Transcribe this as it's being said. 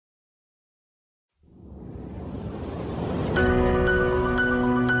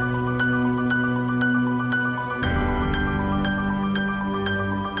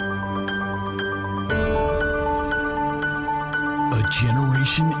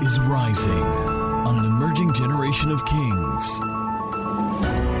nation is rising on an emerging generation of kings.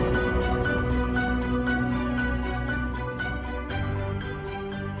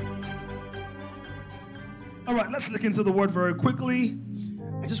 All right, let's look into the word very quickly.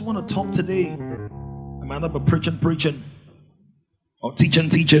 I just want to talk today. I might not be preaching, or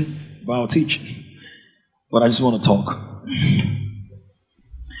teaching, but I'll teach. But I just want to talk.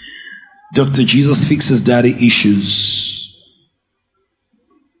 Dr. Jesus Fixes Daddy Issues.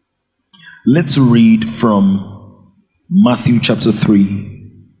 Let's read from Matthew chapter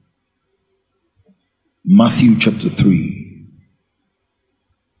 3. Matthew chapter 3.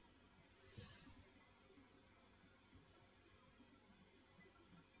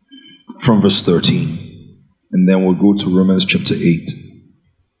 From verse 13. And then we'll go to Romans chapter 8.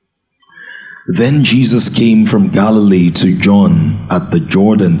 Then Jesus came from Galilee to John at the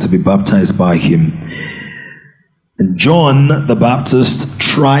Jordan to be baptized by him. And John the Baptist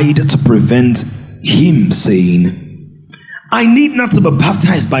tried to prevent him, saying, I need not to be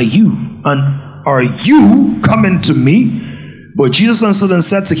baptized by you, and are you coming to me? But Jesus answered and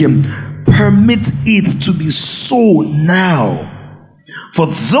said to him, permit it to be so now, for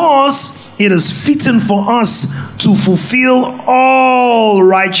thus it is fitting for us to fulfill all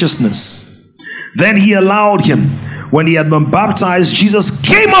righteousness. Then he allowed him. When he had been baptized, Jesus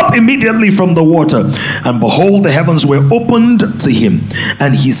came up immediately from the water, and behold, the heavens were opened to him,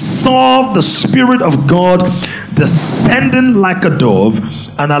 and he saw the Spirit of God descending like a dove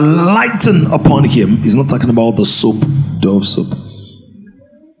and alighting upon him. He's not talking about the soap, dove soap.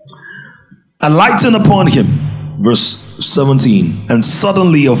 Alighting upon him. Verse 17. And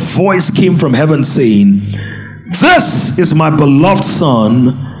suddenly a voice came from heaven saying, this is my beloved Son,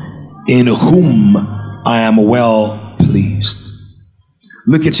 in whom I am well pleased.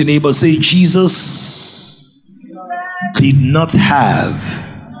 Look at your neighbor, say, Jesus did not have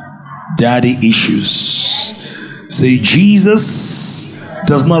daddy issues. Say, Jesus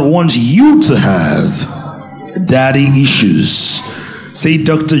does not want you to have daddy issues. Say,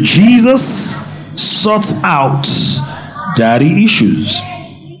 Dr. Jesus sorts out daddy issues.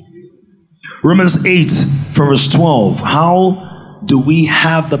 Romans 8 from verse 12. How do we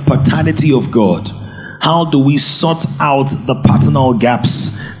have the paternity of God? How do we sort out the paternal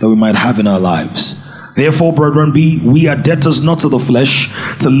gaps that we might have in our lives? Therefore, brethren, we are debtors not to the flesh,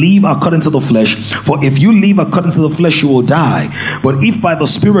 to live according to the flesh. For if you live according to the flesh, you will die. But if by the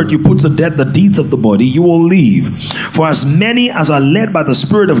Spirit you put to death the deeds of the body, you will live. For as many as are led by the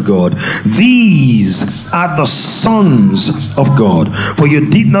Spirit of God, these are the sons of God. For you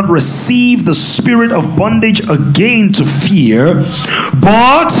did not receive the spirit of bondage again to fear,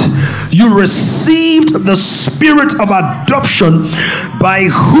 but you received the spirit of adoption, by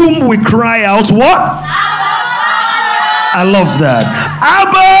whom we cry out, what? I love that.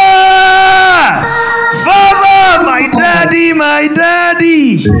 Abba! Father, my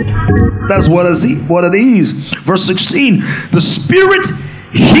daddy. That's what it is. Verse 16. The Spirit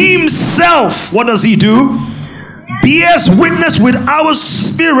himself, what does he do? Bears witness with our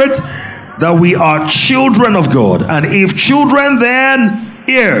spirit that we are children of God. And if children, then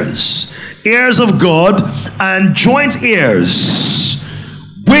heirs. Heirs of God and joint heirs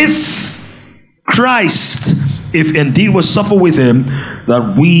with Christ, if indeed we suffer with him,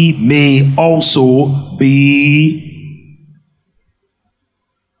 that we may also be.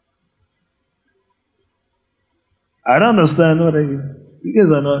 I don't understand what you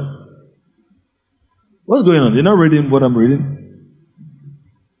guys are not. What's going on? You're not reading what I'm reading?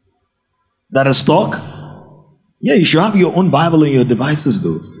 That is talk? Yeah, you should have your own Bible in your devices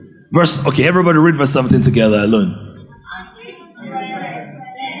though. Okay, everybody read verse 17 together alone.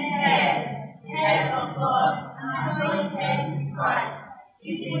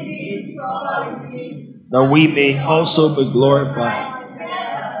 That we may also be glorified.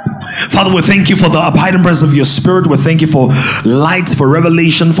 Father, we thank you for the abiding presence of your Spirit. We thank you for light, for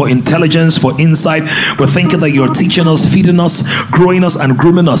revelation, for intelligence, for insight. We thank you that you're teaching us, feeding us, growing us, and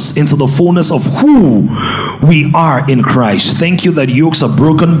grooming us into the fullness of who we are in Christ. Thank you that yokes are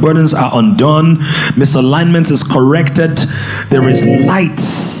broken, burdens are undone, misalignment is corrected. There is light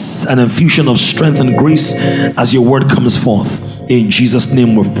and infusion of strength and grace as your word comes forth. In Jesus'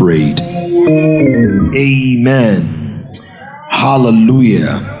 name we've prayed. Amen.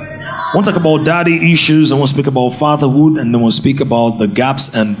 Hallelujah. I want to talk about daddy issues, I want to speak about fatherhood, and then we'll speak about the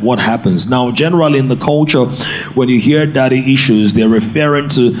gaps and what happens. Now, generally in the culture, when you hear daddy issues, they're referring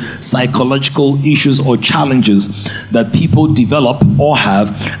to psychological issues or challenges that people develop or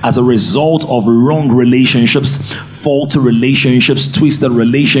have as a result of wrong relationships, faulty relationships, twisted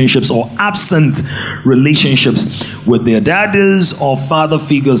relationships, or absent relationships with their daddies or father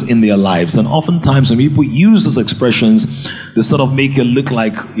figures in their lives. And oftentimes when people use those expressions, they sort of make it look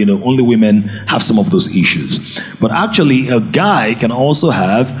like, only women have some of those issues. But actually, a guy can also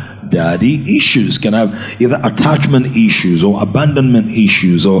have daddy issues, can have either attachment issues or abandonment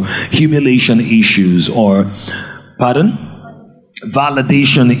issues or humiliation issues or,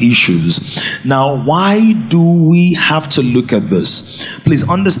 validation issues. Now, why do we have to look at this? Please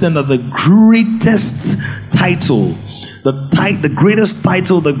understand that the greatest title, the greatest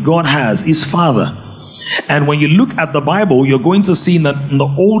title that God has is Father. And when you look at the Bible, you're going to see that in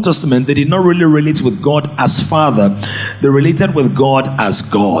the Old Testament, they did not really relate with God as Father. They related with God, as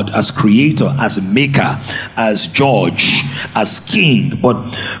Creator, as Maker, as Judge, as King.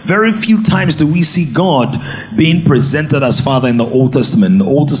 But very few times do we see God being presented as Father in the Old Testament. In the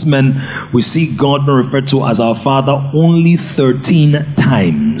Old Testament, we see God being referred to as our Father only 13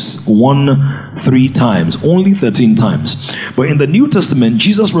 times. 3 times. Only 13 times. But in the New Testament,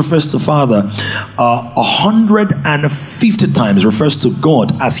 Jesus refers to Father 150 times, refers to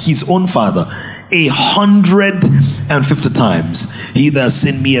God as his own Father. 150 times. He that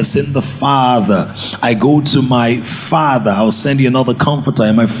sent me has sent the Father. I go to my Father. I'll send you another comforter.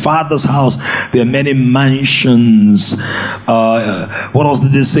 In my Father's house there are many mansions. What else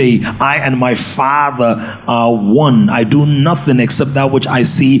did they say? I and my Father are one. I do nothing except that which I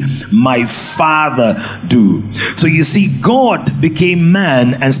see my Father do. So you see, God became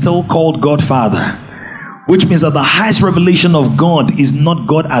man and still called God Father. Which means that the highest revelation of God is not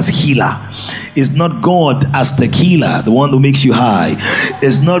God as healer. It's not God as tequila, the one who makes you high.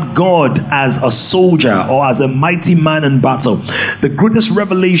 It's not God as a soldier or as a mighty man in battle. The greatest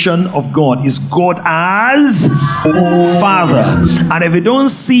revelation of God is God as Father. And if you don't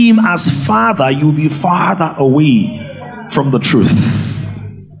see him as Father, you'll be farther away from the truth.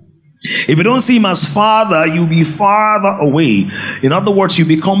 If you don't see him as Father, you'll be farther away. In other words, you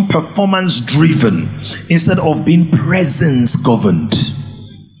become performance driven instead of being presence governed.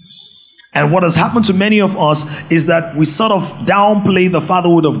 And what has happened to many of us is that we sort of downplay the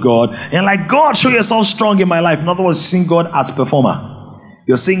fatherhood of God and like, God, show yourself strong in my life. In other words, you're seeing God as performer.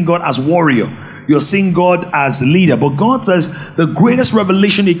 You're seeing God as warrior. You're seeing God as leader. But God says the greatest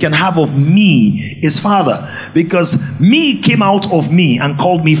revelation you can have of me is Father, because me came out of me and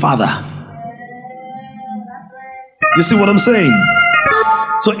called me Father. You see what I'm saying?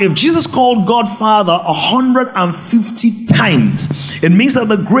 So if Jesus called God Father 150 times, it means that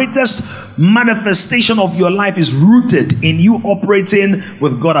the greatest manifestation of your life is rooted in you operating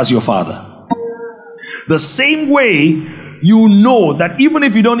with God as your Father. The same way you know that even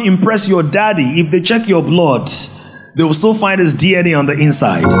if you don't impress your daddy, if they check your blood, they will still find his DNA on the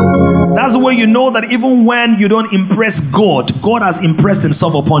inside. That's the way you know that even when you don't impress God, God has impressed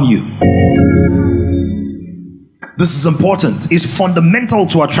himself upon you. This is important. It's fundamental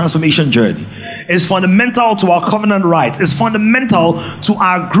to our transformation journey. It's fundamental to our covenant rights. It's fundamental to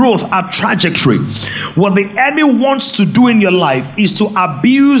our growth, our trajectory. What the enemy wants to do in your life is to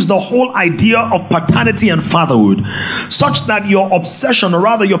abuse the whole idea of paternity and fatherhood, such that your obsession, or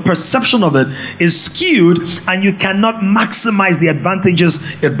rather your perception of it, is skewed and you cannot maximize the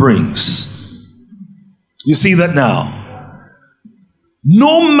advantages it brings. You see that now?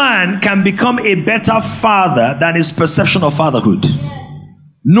 No man can become a better father than his perception of fatherhood.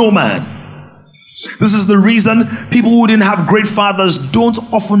 No man. This is the reason people who didn't have great fathers don't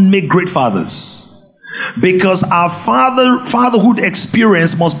often make great fathers. Because our fatherhood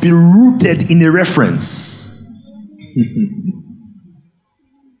experience must be rooted in a reference.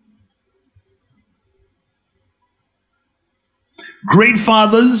 Great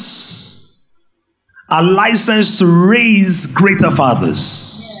fathers are licensed to raise greater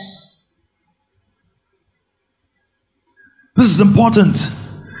fathers. This is important.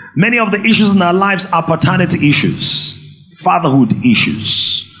 Many of the issues in our lives are paternity issues, fatherhood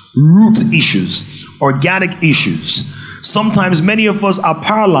issues, root issues, organic issues. Sometimes many of us are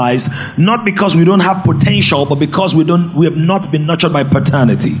paralyzed not because we don't have potential, but because we have not been nurtured by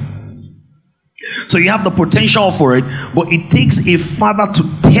paternity. So you have the potential for it, but it takes a father to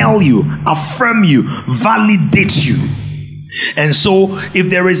tell you, affirm you, validate you. And so if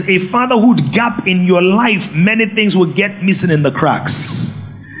there is a fatherhood gap in your life, many things will get missing in the cracks.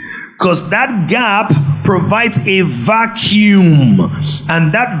 Because that gap provides a vacuum,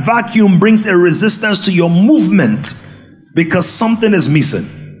 and that vacuum brings a resistance to your movement because something is missing.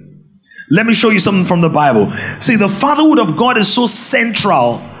 Let me show you something from the Bible. See, the fatherhood of God is so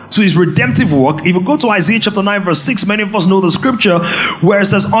central to his redemptive work. If you go to Isaiah chapter 9 verse 6, many of us know the scripture where it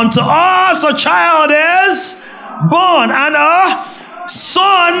says, unto us a child is born and a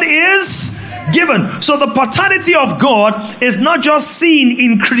son is Given. So the paternity of God is not just seen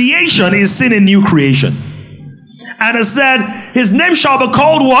in creation, it's seen in new creation. And it said, his name shall be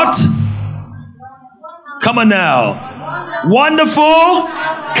called what? Come on now. Wonderful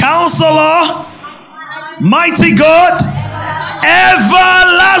Counselor, Mighty God,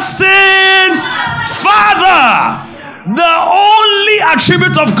 Everlasting Father. The only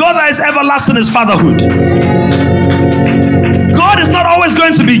attribute of God that is everlasting is fatherhood. God is not always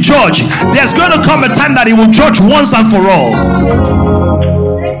going to be judge. There's going to come a time that he will judge once and for all.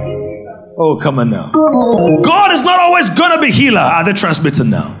 Oh, come on now. God is not always going to be healer. Are they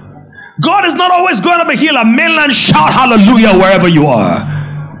transmitting now? God is not always going to be healer. Mainland, shout hallelujah wherever you are.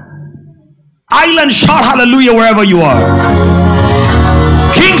 Island, shout hallelujah wherever you are.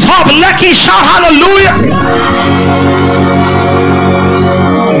 King's Hop, Lekki, shout hallelujah.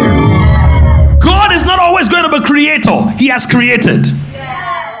 God is not always going to be creator. He has created.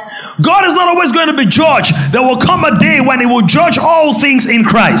 God is not always going to be judge. There will come a day when he will judge all things in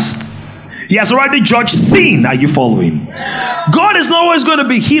Christ. He has already judged sin. Are you following? God is not always going to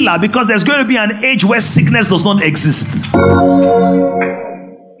be healer, because there's going to be an age where sickness does not exist. Are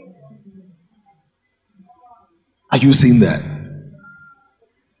you seeing that?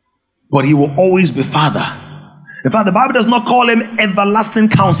 But he will always be Father. In fact, the Bible does not call him Everlasting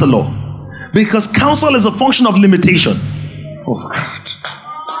Counselor, because counsel is a function of limitation. Oh God.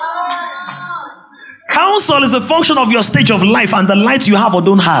 Counsel is a function of your stage of life and the light you have or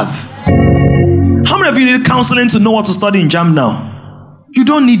don't have. How many of you need counseling to know what to study in JAMB now? You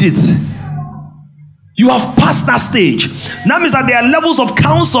don't need it. You have passed that stage. That means that there are levels of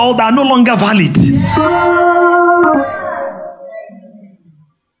counsel that are no longer valid.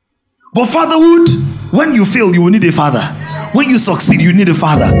 But fatherhood, when you fail, you will need a father. When you succeed, you need a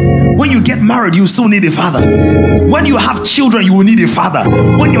father. When you get married, you still need a father. When you have children, you will need a father.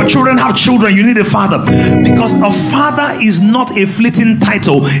 When your children have children, you need a father. Because a father is not a fleeting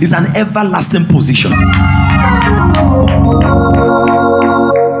title, it's an everlasting position.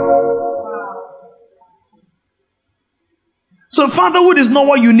 So fatherhood is not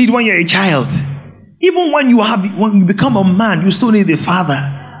what you need when you're a child. Even when you become a man, you still need a father.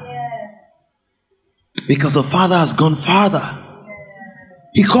 Because the Father has gone farther.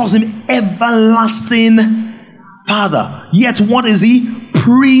 He calls him Everlasting Father. Yet what is he?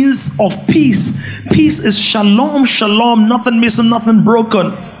 Prince of Peace. Peace is shalom, shalom, nothing missing, nothing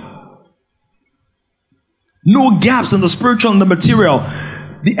broken. No gaps in the spiritual and the material.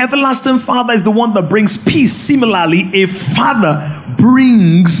 The Everlasting Father is the one that brings peace. Similarly, a father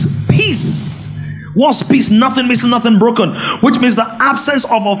brings peace. What's peace? Nothing missing, nothing broken. Which means the absence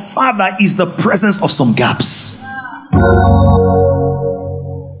of a father is the presence of some gaps.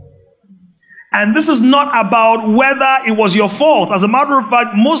 And this is not about whether it was your fault. As a matter of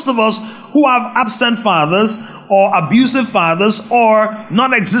fact, most of us who have absent fathers or abusive fathers or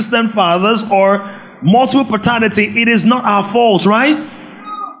non-existent fathers or multiple paternity, it is not our fault, right?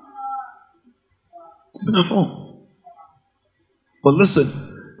 It's not our fault. But listen,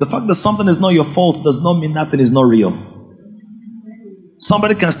 the fact that something is not your fault does not mean that thing is not real.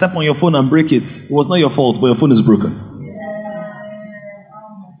 Somebody can step on your phone and break it. It was not your fault, but your phone is broken.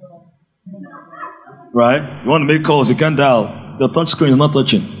 Right? You want to make calls, you can't dial. The touch screen is not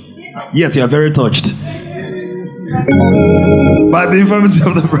touching. Yet you are very touched by the infirmity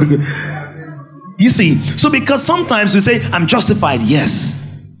of the broken. You see, so because sometimes we say, I'm justified, yes.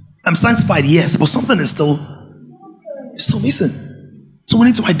 I'm sanctified, yes. But something is still missing. So we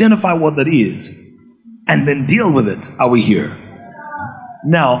need to identify what that is and then deal with it. Are we here?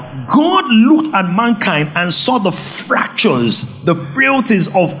 Now, God looked at mankind and saw the fractures, the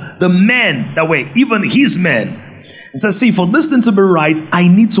frailties of the men that were even his men. He said, see, for this thing to be right, I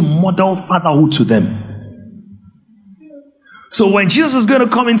need to model fatherhood to them. So when Jesus is going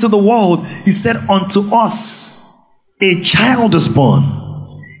to come into the world, he said, unto us a child is born,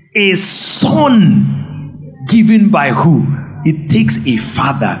 a son given by who? It takes a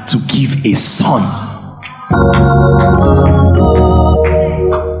father to give a son.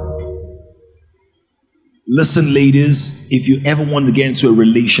 Listen, ladies, if you ever want to get into a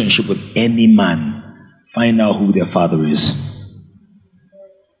relationship with any man, find out who their father is.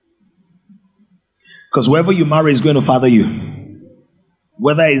 Because whoever you marry is going to father you,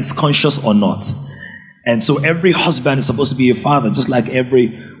 whether it's conscious or not. And so every husband is supposed to be a father, just like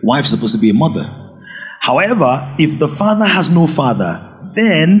every wife is supposed to be a mother. However, if the father has no father,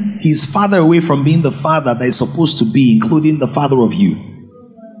 then he's farther away from being the father that is supposed to be, including the father of you.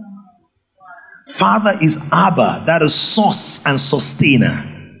 Father is Abba, that is source and sustainer,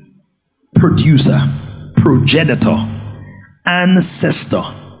 producer, progenitor, ancestor.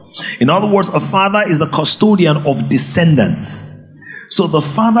 In other words, a father is the custodian of descendants. So the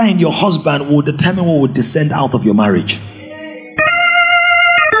father and your husband will determine what will descend out of your marriage.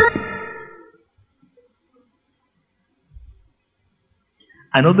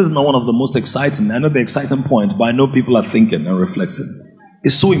 I know this is not one of the most exciting. I know the exciting points, but I know people are thinking and reflecting.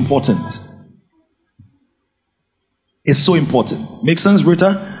 It's so important. It's so important. Make sense,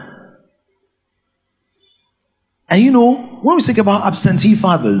 Rita? And you know, when we think about absentee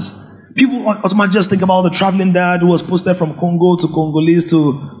fathers, people automatically just think about the traveling dad who was posted from Congo to Congolese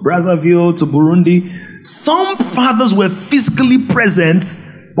to Brazzaville to Burundi. Some fathers were physically present,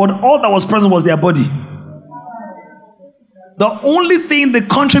 but all that was present was their body. The only thing they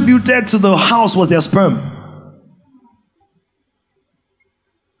contributed to the house was their sperm.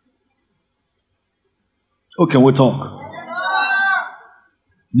 Oh, can we talk?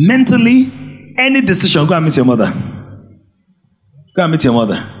 Mentally, any decision, go and meet your mother. Go and meet your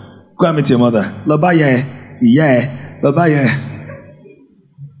mother. Go and meet your mother. Labaye, yeah, labaye.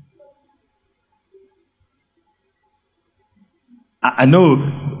 I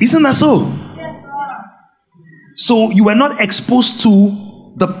know. Isn't that so? So you were not exposed to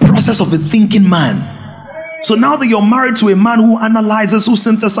the process of a thinking man. So now that you're married to a man who analyzes, who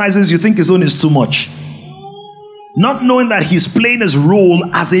synthesizes, you think his own is too much. Not knowing that he's playing his role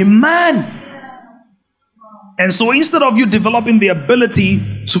as a man. And so instead of you developing the ability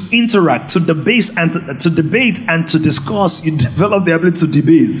to interact, to debate and to discuss, you develop the ability to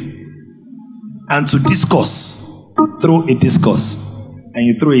debate and to discuss. Throw a discuss and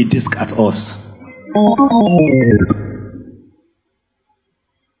you throw a disc at us.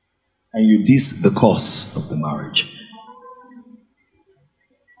 And you diss the cause of the marriage.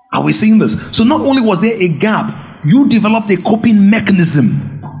 Are we seeing this? So not only was there a gap, you developed a coping mechanism,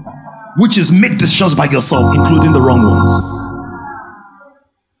 which is make decisions by yourself, including the wrong ones.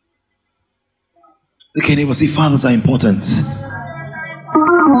 Okay, neighbor, see, fathers are important.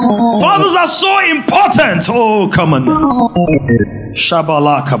 Fathers are so important. Oh, come on now.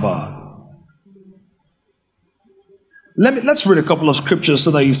 Shabalakaba. Let's read a couple of scriptures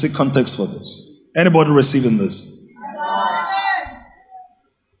so that you see context for this. Anybody receiving this?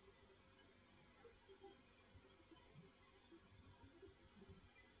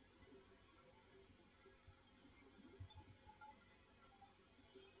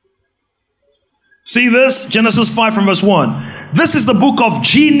 See this? Genesis 5 from verse 1. This is the book of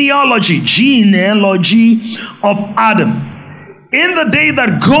genealogy of Adam. In the day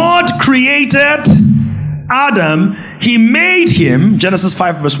that God created Adam, he made him, Genesis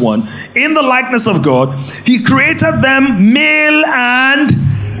 5 verse 1, in the likeness of God. He created them male and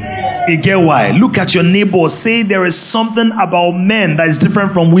you get why? Look at your neighbor. Say there is something about men that is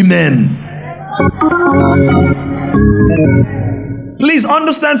different from women. Please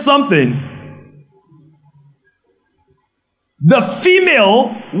understand something. The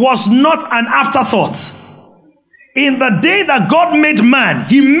female was not an afterthought. In the day that God made man,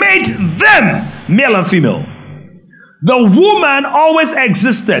 he made them male and female. The woman always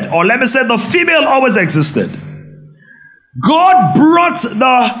existed, or let me say the female always existed. God brought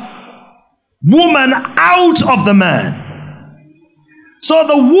the woman out of the man. So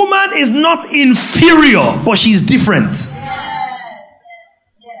the woman is not inferior, but she's different.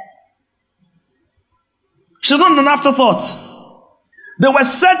 She's not an afterthought. There were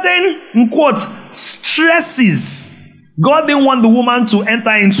certain, in quotes, stresses God didn't want the woman to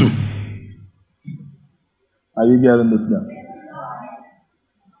enter into. Are you getting this now?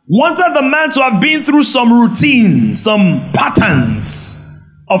 Wanted the man to have been through some routine, some patterns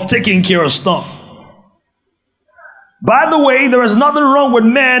of taking care of stuff. By the way, there is nothing wrong with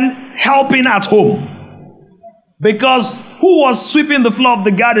men helping at home. Because who was sweeping the floor of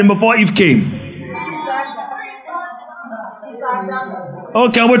the garden before Eve came? Oh,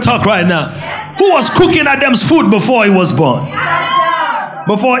 can we talk right now? Who was cooking Adam's food before he was born?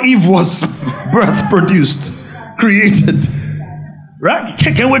 Before Eve was birth produced, created. Right?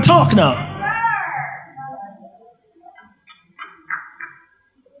 Can we talk now?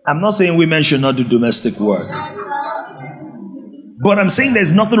 I'm not saying women should not do domestic work. But I'm saying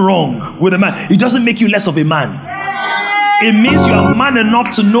there's nothing wrong with a man. It doesn't make you less of a man. It means you are man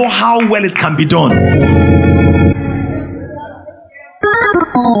enough to know how well it can be done.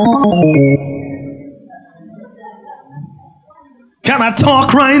 Can I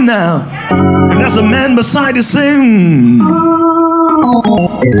talk right now? If there's a man beside you, saying,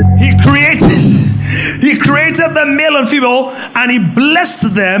 He created them male and female, and he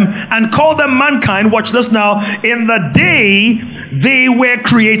blessed them and called them mankind. Watch this now. In the day they were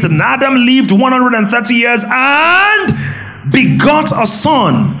created, and Adam lived 130 years and begot a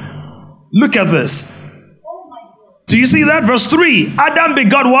son. Look at this. Do you see that? Verse 3. Adam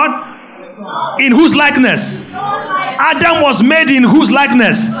begot what? In whose likeness? Adam was made in whose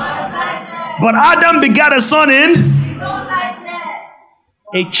likeness? But Adam begat a son in?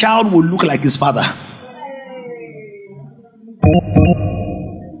 A child will look like his father.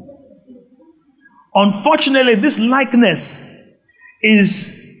 Unfortunately, this likeness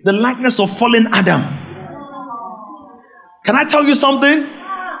is the likeness of fallen Adam. Can I tell you something?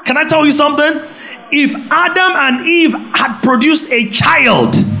 Can I tell you something? If Adam and Eve had produced a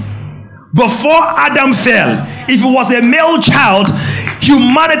child before Adam fell, if it was a male child,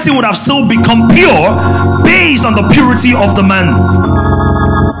 humanity would have still become pure based on the purity of the man,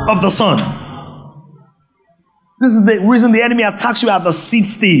 of the son. This is the reason the enemy attacks you at the seed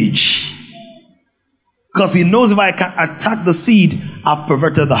stage. Because he knows if I can attack the seed, I've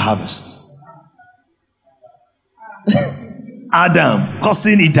perverted the harvest. Adam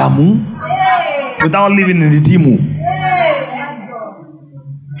causing Idamu without living in Idimu.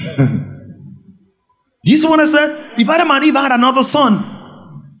 Do you see what I said? If Adam and Eve had another son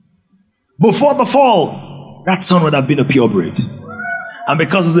before the fall, that son would have been a purebred. And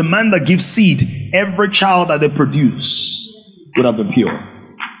because it's a man that gives seed, every child that they produce would have been pure.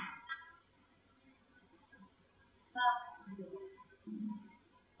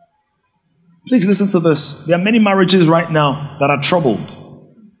 Please listen to this. There are many marriages right now that are troubled.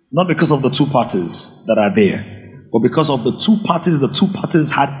 Not because of the two parties that are there, but because of the two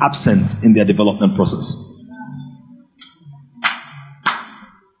parties had absent in their development process.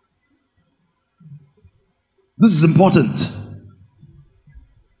 This is important.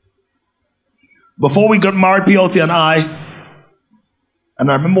 Before we got married, PLT and I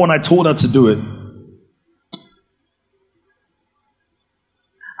remember when I told her to do it,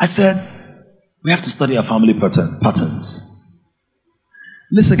 I said, we have to study our family patterns.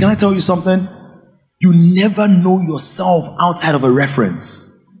 Listen, can I tell you something? You never know yourself outside of a reference.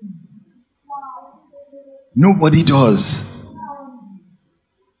 Nobody does.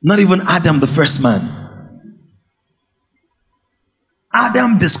 Not even Adam, the first man.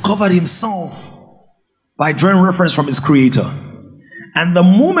 Adam discovered himself by drawing reference from his creator. And the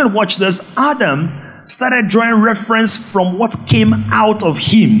moment, watch this, Adam started drawing reference from what came out of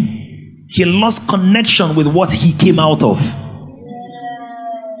him, he lost connection with what he came out of.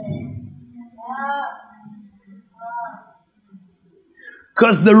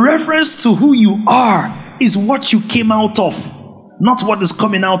 Because the reference to who you are is what you came out of, not what is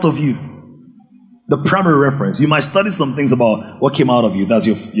coming out of you. The primary reference. You might study some things about what came out of you. That's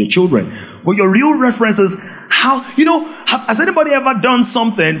your children. But your real reference is how, has anybody ever done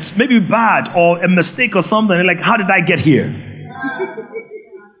something, maybe bad or a mistake or something, like, how did I get here?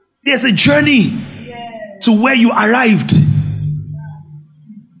 There's a journey to where you arrived.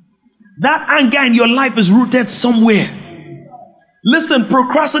 That anger in your life is rooted somewhere. Listen,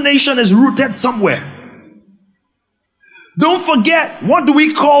 procrastination is rooted somewhere. Don't forget, what do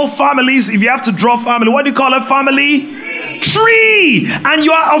we call families? If you have to draw family, what do you call a family? Tree. And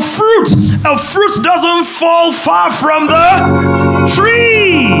you are a fruit. A fruit doesn't fall far from the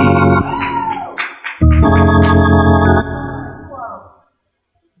tree.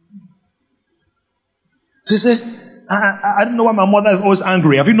 So you say, I don't know why my mother is always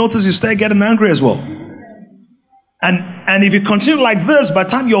angry. Have you noticed you start getting angry as well? And if you continue like this, by the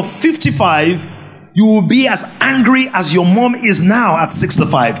time you're 55, you will be as angry as your mom is now at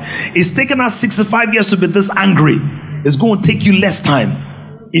 65. It's taken us 65 years to be this angry. It's going to take you less time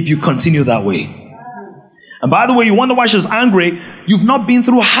if you continue that way. And by the way, you wonder why she's angry. You've not been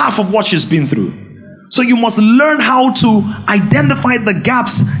through half of what she's been through. So you must learn how to identify the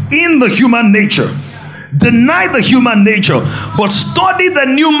gaps in the human nature. Deny the human nature, but study the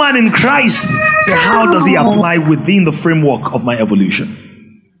new man in Christ. Say, how does he apply within the framework of my evolution?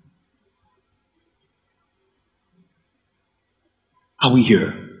 Are we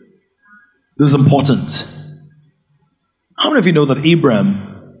here? This is important. How many of you know that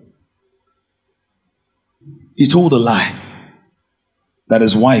Abraham, he told a lie that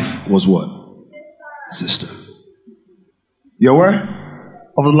his wife was what? Sister. You aware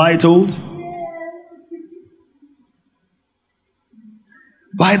of the lie he told?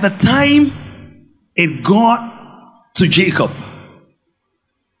 By the time it got to Jacob,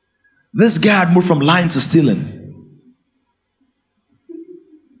 this guy had moved from lying to stealing.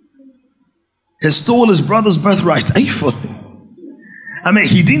 He stole his brother's birthright. Are you following? I mean,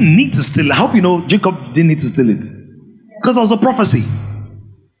 he didn't need to steal it. I hope you know Jacob didn't need to steal it. Because it was a prophecy.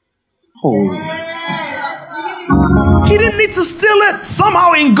 Oh. He didn't need to steal it.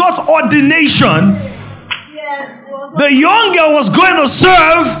 Somehow in God's ordination, the young girl was going to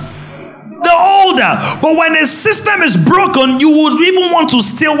serve the older. But when a system is broken, you would even want to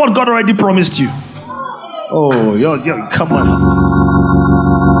steal what God already promised you. Oh, yo, come on.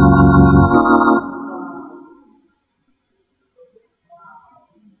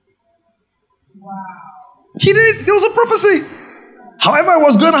 He did it. There was a prophecy. However it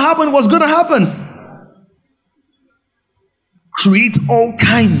was going to happen, was going to happen. Create all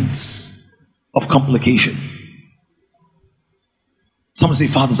kinds of complication. Some say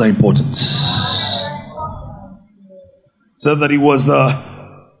fathers are important. Said that he was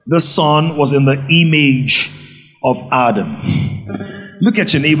the son was in the image of Adam. Look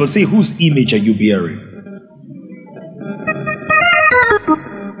at your neighbor. Say, whose image are you bearing?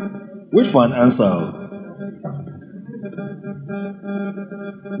 Wait for an answer.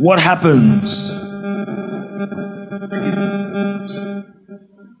 What happens?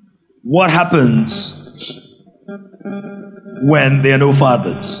 What happens when there are no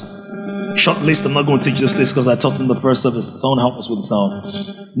fathers? Short list. I'm not going to teach this list because I taught in the first service. Someone help us with the sound.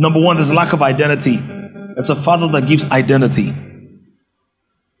 Number one, there's lack of identity. It's a father that gives identity.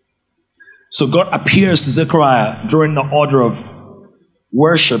 So God appears to Zechariah during the order of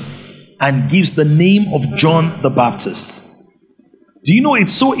worship and gives the name of John the Baptist. Do you know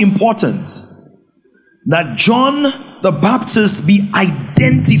it's so important that John the Baptist be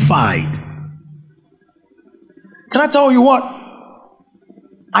identified? Can I tell you what?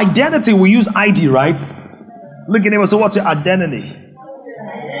 Identity, we use ID, right? Look at him. So what's your identity?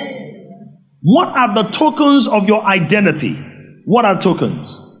 What are the tokens of your identity? What are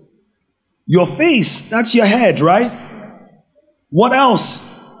tokens? Your face, that's your head, right? What else?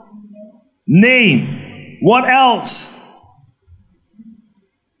 Name. What else?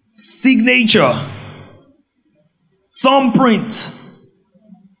 Signature. Thumbprint.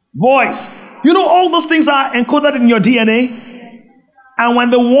 Voice. You know, all those things are encoded in your DNA. And when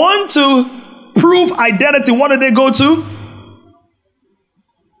they want to prove identity, what do they go to?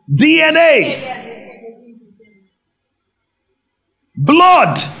 DNA.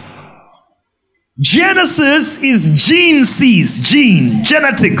 Blood. Genesis is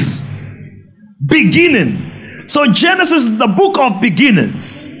genetics. Beginning. So Genesis is the book of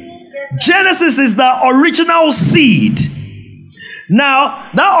beginnings. Genesis is the original seed. Now,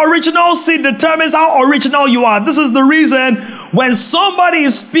 that original seed determines how original you are. This is the reason when somebody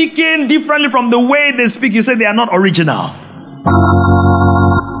is speaking differently from the way they speak, you say they are not original.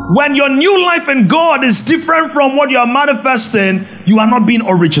 When your new life in God is different from what you are manifesting, you are not being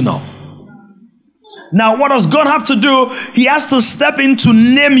original. Now, what does God have to do? He has to step in to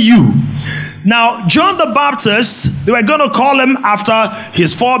name you. Now, John the Baptist, they were going to call him after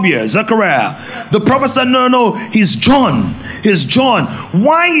his forebear, Zechariah. The prophet said, no, he's John. He's John.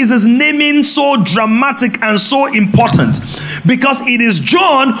 Why is his naming so dramatic and so important? Because it is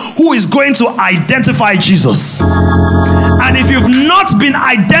John who is going to identify Jesus. And if you've not been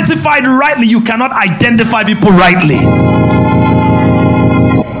identified rightly, you cannot identify people rightly.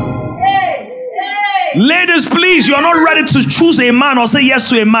 Ladies, please, you are not ready to choose a man or say yes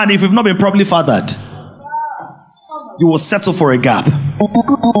to a man if you've not been properly fathered. You will settle for a gap.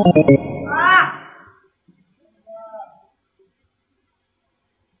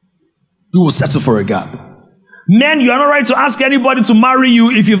 You will settle for a gap. Men, you are not ready to ask anybody to marry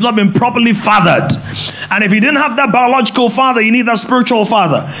you if you've not been properly fathered. And if you didn't have that biological father, you need that spiritual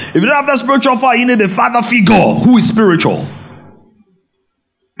father. If you don't have that spiritual father, you need a father figure who is spiritual.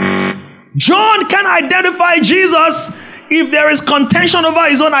 John can identify Jesus if there is contention over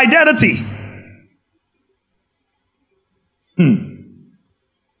his own identity.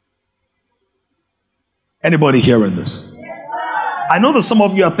 Anybody hearing this? I know that some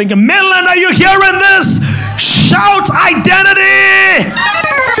of you are thinking, Mainland, are you hearing this? Shout identity!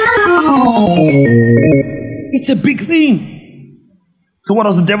 It's a big thing. So what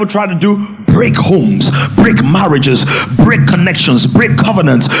does the devil try to do? Break homes, break marriages, break connections, break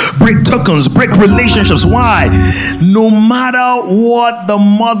covenants, break tokens, break relationships. Why? No matter what the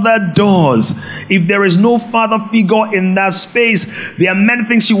mother does, if there is no father figure in that space, there are many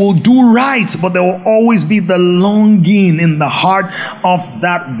things she will do right, but there will always be the longing in the heart of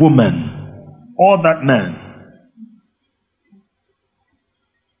that woman or that man.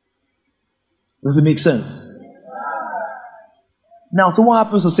 Does it make sense? Now, so what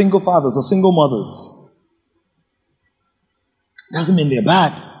happens to single fathers or single mothers? It doesn't mean they're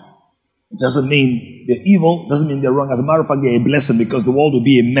bad. It doesn't mean they're evil. It doesn't mean they're wrong. As a matter of fact, they're a blessing because the world will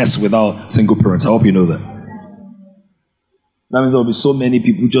be a mess without single parents. I hope you know that. That means there will be so many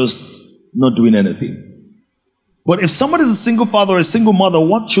people just not doing anything. But if somebody is a single father or a single mother,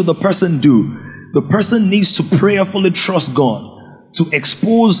 what should the person do? The person needs to prayerfully trust God to to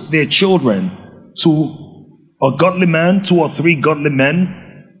expose their children to a godly man, 2 or 3 godly men,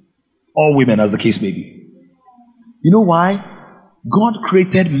 or women, as the case may be. You know why? God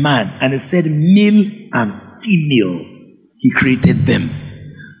created man, and it said male and female. He created them.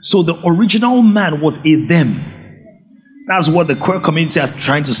 So the original man was a them. That's what the queer community is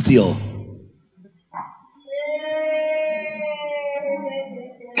trying to steal.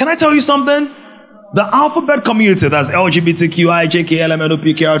 Can I tell you something? The alphabet community, that's LGBTQI, JK,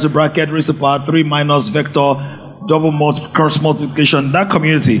 LMNOP, KR2, bracket, raised to power 3 minus vector, double cross multiplication, that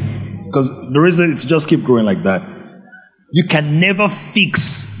community, because the reason it's just keep growing like that, you can never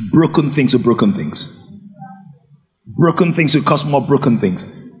fix broken things with broken things. Broken things will cause more broken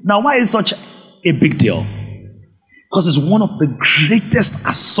things. Now, why is such a big deal? Because it's one of the greatest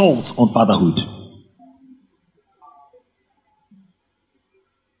assaults on fatherhood.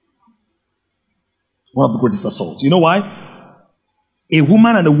 One of the greatest assaults. You know why? A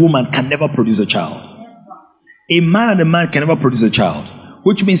woman and a woman can never produce a child. A man and a man can never produce a child.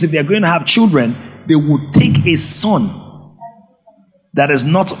 Which means if they are going to have children, they would take a son that is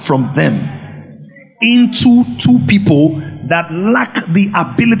not from them into 2 people that lack the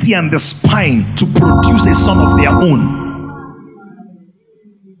ability and the spine to produce a son of their own.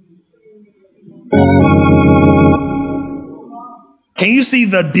 Can you see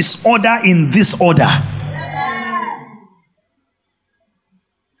the disorder in this order?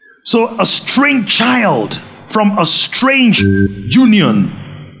 So a strange child from a strange union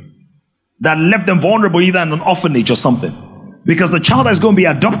that left them vulnerable, either in an orphanage or something. Because the child that's going to be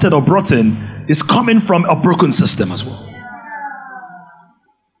adopted or brought in is coming from a broken system as well.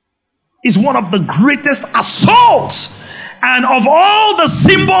 It's one of the greatest assaults. And of all the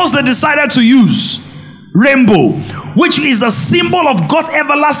symbols they decided to use, rainbow, which is the symbol of God's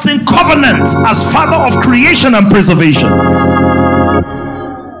everlasting covenant as Father of creation and preservation.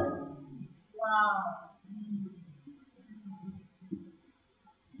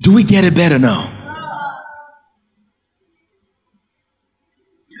 Do we get it better now?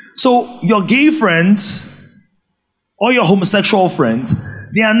 So your gay friends or your homosexual friends,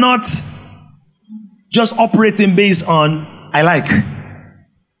 they are not just operating based on I like,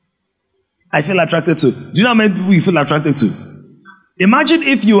 I feel attracted to. Do you know how many people you feel attracted to? Imagine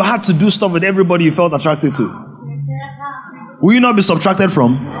if you had to do stuff with everybody you felt attracted to. Will you not be subtracted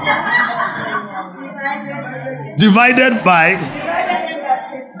from? Divided by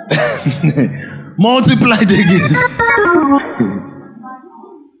multiplied against.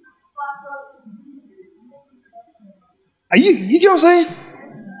 You get what I'm saying?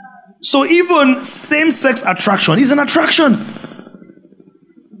 So even same-sex attraction is an attraction.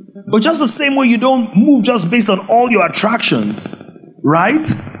 But just the same way you don't move just based on all your attractions, right?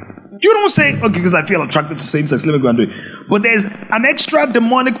 You don't say, okay, because I feel attracted to same sex, let me go and do it. But there's an extra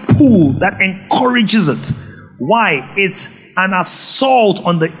demonic pull that encourages it. Why? It's an assault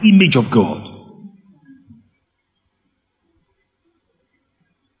on the image of God.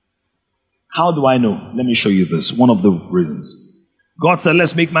 How do I know? Let me show you this. One of the reasons. God said,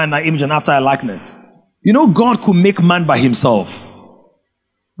 let's make man in our image and after our likeness. You know, God could make man by himself.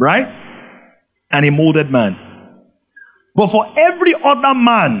 Right? And he molded man. But for every other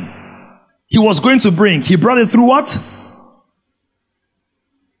man he was going to bring, he brought it through what?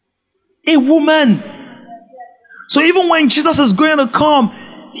 A woman. So even when Jesus is going to come,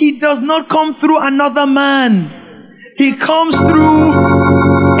 he does not come through another man. He comes through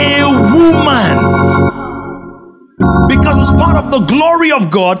a woman. Because it's part of the glory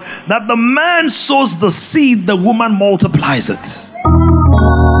of God that the man sows the seed, the woman multiplies it.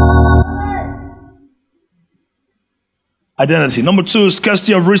 Identity. Number 2,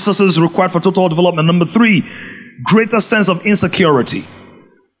 scarcity of resources required for total development. Number 3, greater sense of insecurity.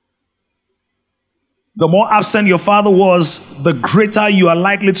 The more absent your father was, the greater you are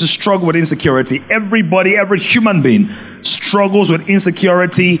likely to struggle with insecurity. Everybody, every human being struggles with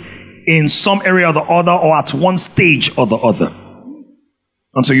insecurity in some area or the other, or at one stage or the other.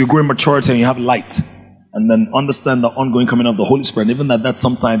 Until you grow in maturity and you have light. And then understand the ongoing coming of the Holy Spirit. And even at that,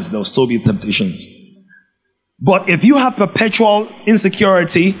 sometimes there will still be temptations. But if you have perpetual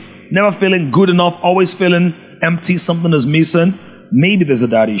insecurity, never feeling good enough, always feeling empty, something is missing, maybe there's a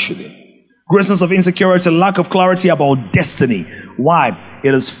daddy issue there. Great sense of insecurity, lack of clarity about destiny. Why?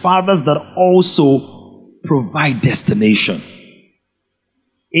 It is fathers that also provide destination.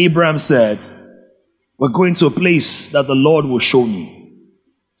 Abraham said, we're going to a place that the Lord will show me.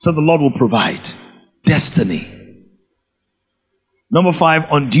 So the Lord will provide destiny. Number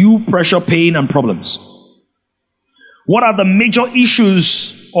 5, undue pressure, pain, and problems. What are the major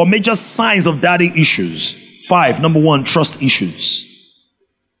issues or major signs of daddy issues? 5, number 1, trust issues.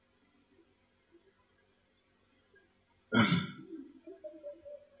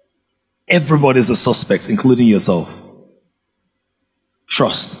 Everybody's a suspect, including yourself.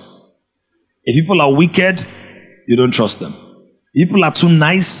 Trust. If people are wicked, you don't trust them. If people are too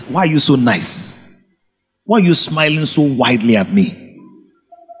nice, why are you so nice? Why are you smiling so widely at me?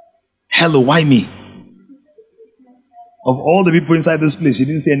 Hello, why me? Of all the people inside this place, you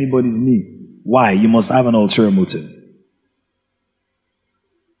didn't say anybody's me. Why? You must have an ulterior motive.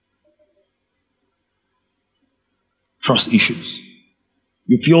 Trust issues.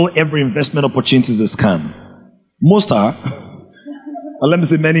 You feel every investment opportunity is a scam. Most are. But let me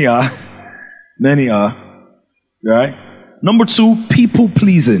say many are. Many are. Right? Number 2, people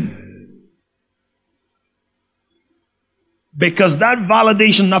pleasing. Because that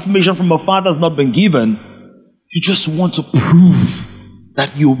validation and affirmation from a father has not been given, you just want to prove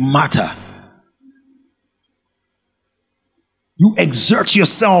that you matter. You exert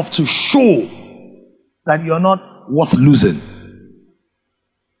yourself to show that you're not worth losing.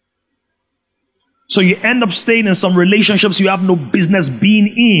 So you end up staying in some relationships you have no business being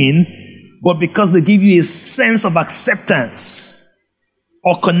in, but because they give you a sense of acceptance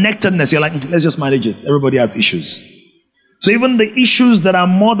or connectedness, you're like, let's just manage it. Everybody has issues. So even the issues that are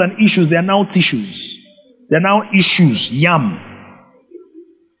more than issues, they are now tissues. They're now issues. Yam.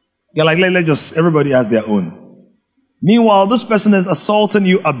 You're like, let's just, everybody has their own. Meanwhile, this person is assaulting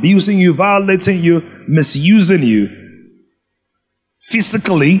you, abusing you, violating you, misusing you,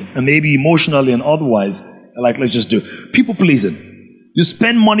 physically and maybe emotionally and otherwise. Like, let's just do it. People pleasing. You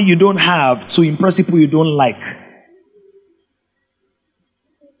spend money you don't have to impress people you don't like.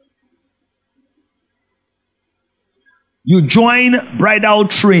 You join bridal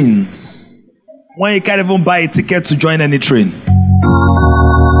trains when you can't even buy a ticket to join any train.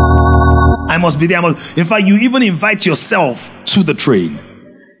 I must be there. In fact, you even invite yourself to the train.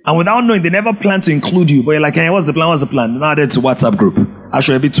 And without knowing, they never plan to include you. But you're like, hey, what's the plan? What's the plan? Now added to WhatsApp group.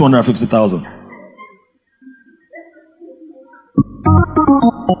 Ashwebi 250,000.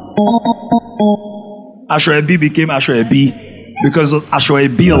 Ashwebi became Ashwebi because of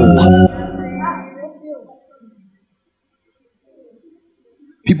Ashwebil.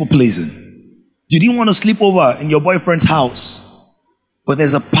 People pleasing. You didn't want to sleep over in your boyfriend's house, but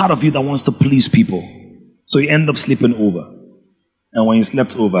there's a part of you that wants to please people. So you end up sleeping over. And when you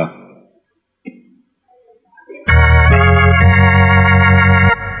slept over,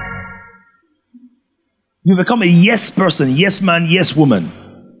 you become a yes person, yes man, yes woman.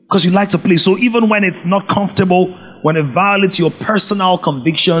 Because you like to please. So even when it's not comfortable, when it violates your personal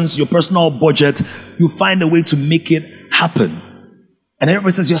convictions, your personal budget, you find a way to make it happen. And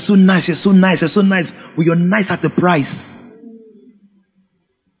everybody says, you're so nice, you're so nice, you're so nice. Well, you're nice at the price.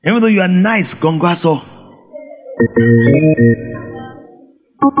 Even though you are nice, Gongwaso.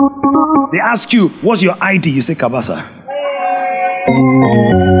 They ask you, what's your ID? You say, Kabasa.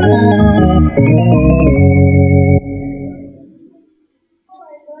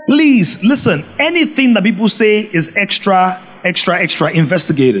 Please, listen, anything that people say is extra,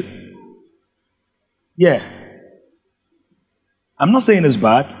 investigate it. Yeah. I'm not saying it's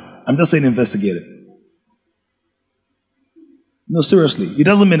bad. I'm just saying investigate it. No, seriously. It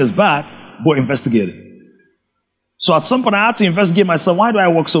doesn't mean it's bad, but investigate it. So at some point I had to investigate myself. Why do I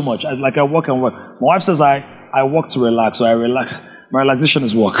work so much? I work and work. My wife says I work to relax, so I relax. My relaxation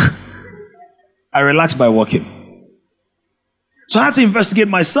is work. I relax by working. So I had to investigate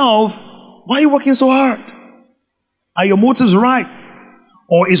myself. Why are you working so hard? Are your motives right?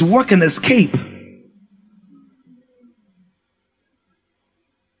 Or is work an escape?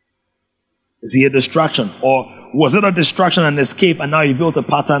 Is he a distraction? Or was it a distraction and escape and now you built a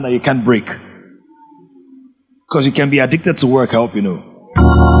pattern that you can't break? Because you can be addicted to work, I hope you know.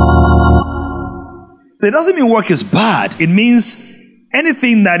 So it doesn't mean work is bad. It means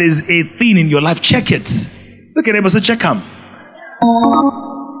anything that is a thing in your life, check it. Look at it and say, check them.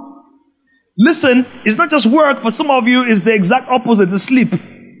 Listen, it's not just work. For some of you, it's the exact opposite, it's sleep.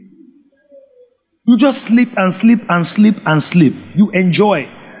 You just sleep and sleep and sleep and sleep. You enjoy.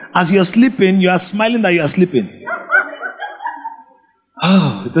 As you're sleeping, you are smiling that you are sleeping.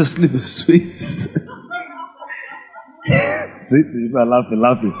 Oh, the sleep is sweet. See, people are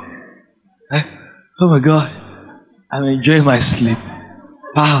laughing. Oh my God, I'm enjoying my sleep.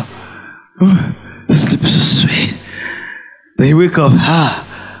 Wow, the sleep is so sweet. Then you wake up.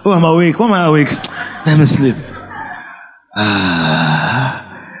 Oh, I'm awake. Why am I awake? Let me sleep.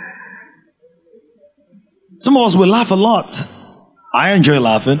 Some of us will laugh a lot. I enjoy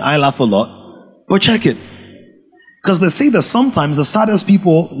laughing. I laugh a lot. But check it. Because they say that sometimes the saddest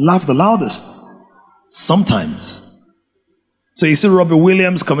people laugh the loudest. Sometimes. So you see Robbie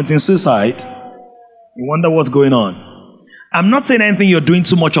Williams committing suicide. You wonder what's going on. I'm not saying anything you're doing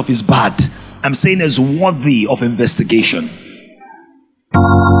too much of is bad. I'm saying it's worthy of investigation.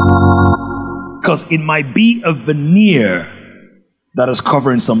 Because it might be a veneer that is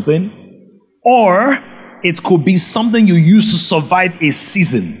covering something, or it could be something you used to survive a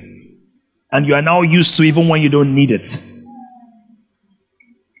season and you are now used to even when you don't need it.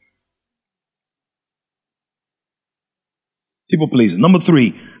 People pleasing. Number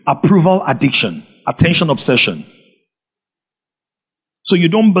 3, approval addiction, attention obsession. So you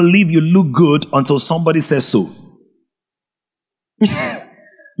don't believe you look good until somebody says so.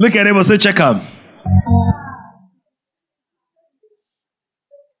 Look at him and say, check him.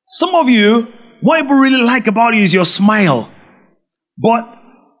 Some of you, what people really like about you is your smile. But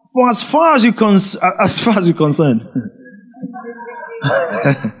for as far as you're concerned,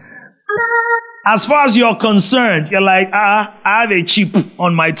 as far as you're concerned, you're like, I have a chip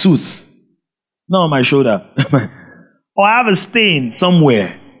on my tooth, not on my shoulder, or I have a stain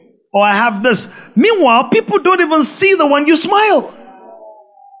somewhere, or I have this. Meanwhile, people don't even see the one you smile.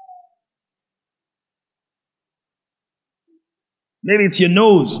 Maybe it's your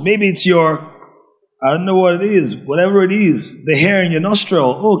nose. Maybe it's your, I don't know what it is. Whatever it is. The hair in your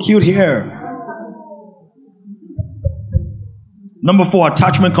nostril. Oh, cute hair. Number 4,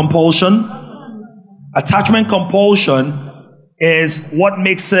 attachment compulsion. Attachment compulsion is what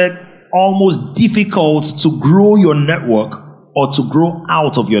makes it almost difficult to grow your network or to grow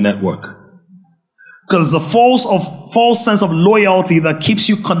out of your network. Because the false sense of loyalty that keeps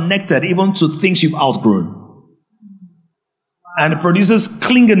you connected even to things you've outgrown. And it produces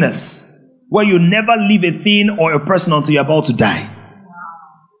clinginess, where you never leave a thing or a person until you're about to die.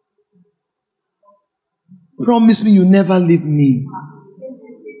 Promise me you never leave me.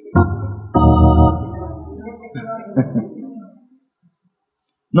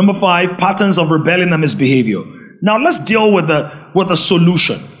 Number 5, patterns of rebellion and misbehavior. Now let's deal with the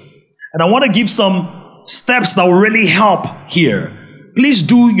solution. And I want to give some steps that will really help here. Please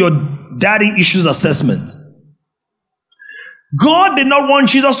do your daddy issues assessment. God did not want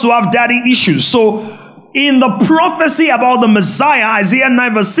Jesus to have daddy issues. So in the prophecy about the Messiah, Isaiah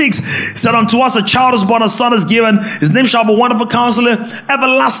 9 verse 6 said, unto us a child is born, a son is given. His name shall be Wonderful Counselor,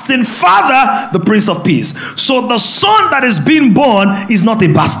 Everlasting Father, the Prince of Peace. So the son that is being born is not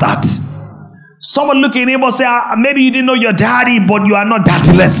a bastard. Someone look at him and say, maybe you didn't know your daddy, but you are not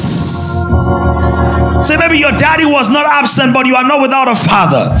daddyless. Say maybe your daddy was not absent, but you are not without a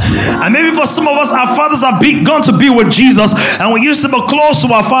father. And maybe for some of us, our fathers have gone to be with Jesus, and we used to be close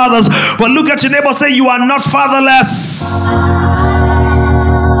to our fathers. But look at your neighbor and say, you are not fatherless.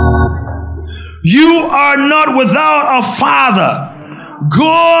 You are not without a father.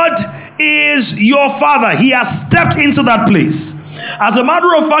 God is your father. He has stepped into that place. As a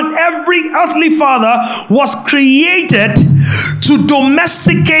matter of fact, every earthly father was created to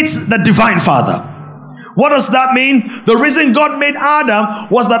domesticate the divine father. What does that mean? The reason God made Adam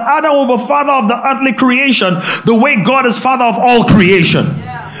was that Adam will be father of the earthly creation, the way God is father of all creation.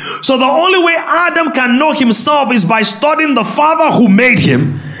 So the only way Adam can know himself is by studying the father who made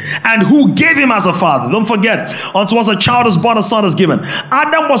him and who gave him as a father. Don't forget, unto us a child is born, a son is given.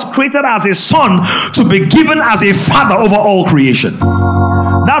 Adam was created as a son to be given as a father over all creation.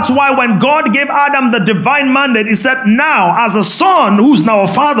 That's why when God gave Adam the divine mandate, he said, now as a son, who's now a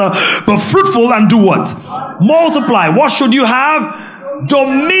father, but fruitful and do what? Multiply. What should you have?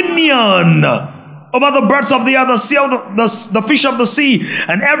 Dominion over the birds of the air, the fish of the sea,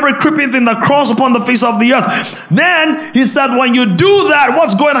 and every creeping thing that crawls upon the face of the earth. Then he said, when you do that,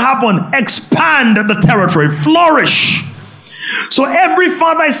 what's going to happen? Expand the territory, flourish. So every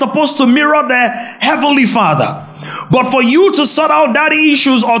father is supposed to mirror the heavenly father. But for you to sort out daddy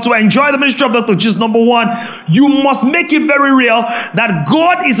issues or to enjoy the ministry of the which is number 1, you must make it very real that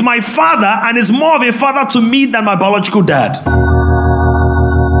God is my father and is more of a father to me than my biological dad.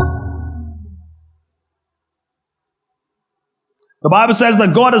 The Bible says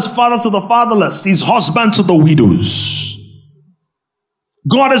that God is father to the fatherless. He's husband to the widows.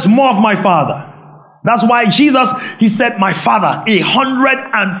 God is more of my father. That's why Jesus, he said, my father,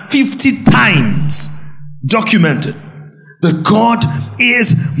 150 times. Documented that God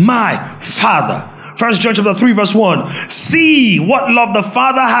is my father. 1 John chapter 3 verse 1. See what love the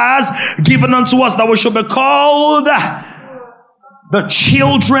Father has given unto us, that we should be called the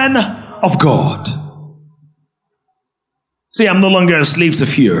children of God. See, I'm no longer a slave to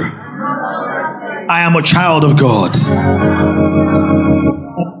fear. I am a child of God.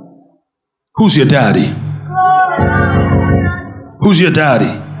 Who's your daddy? Who's your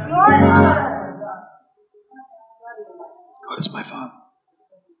daddy? God is my father.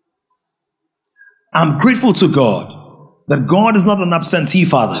 I'm grateful to God that God is not an absentee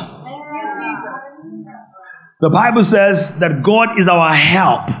father. The Bible says that God is our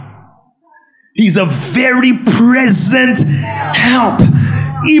help. He's a very present help,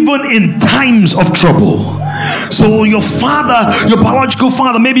 even in times of trouble. So your father, your biological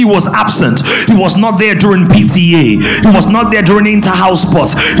father, maybe he was absent. He was not there during PTA. He was not there during inter-house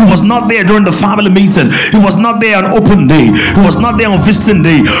sports. He was not there during the family meeting. He was not there on open day. He was not there on visiting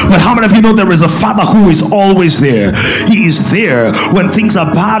day. But how many of you know there is a father who is always there? He is there when things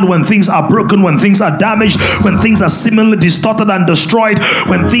are bad, when things are broken, when things are damaged, when things are seemingly distorted and destroyed,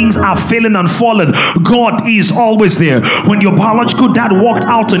 when things are failing and fallen. God is always there. When your biological dad walked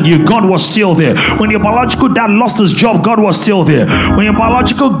out on you, God was still there. When your biological dad lost his job, God was still there. When your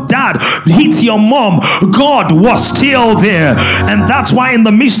biological dad hit your mom, God was still there. And that's why in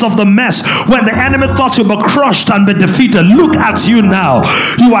the midst of the mess, when the enemy thought you were crushed and be defeated, look at you now.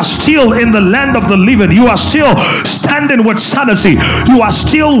 You are still in the land of the living. You are still standing with sanity. You are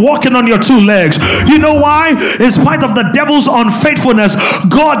still walking on your two legs. You know why? In spite of the devil's unfaithfulness,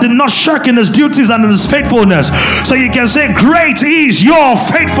 God did not shirk in his duties and in his faithfulness. So you can say, great is your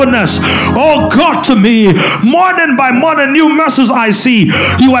faithfulness, oh God, to me. Morning by morning, new mercies I see.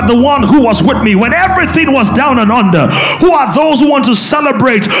 You are the one who was with me when everything was down and under. Who are those who want to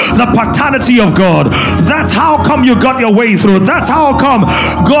celebrate the paternity of God? That's how come you got your way through. That's how come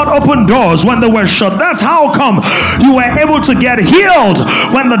God opened doors when they were shut. That's how come you were able to get healed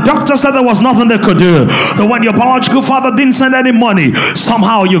when the doctor said there was nothing they could do. That when your biological father didn't send any money,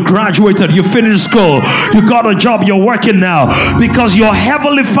 somehow you graduated, you finished school, you got a job, you're working now, because your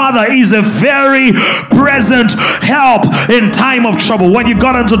heavenly Father is a very present help in time of trouble. When you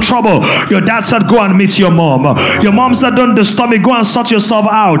got into trouble, your dad said, go and meet your mom. Your mom said, don't disturb me, go and sort yourself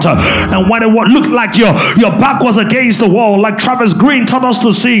out. And when it looked like your back was against the wall, like Travis Green taught us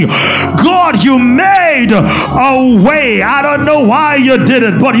to sing, God, you made a way. I don't know why you did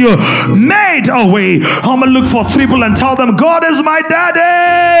it, but you made a way. I'm gonna look for 3 people and tell them, God is my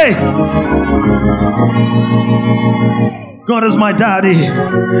daddy. God is my daddy.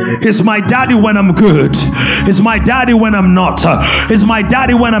 It's my daddy when I'm good. It's my daddy when I'm not. It's my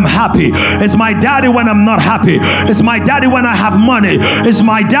daddy when I'm happy. It's my daddy when I'm not happy. It's my daddy when I have money. It's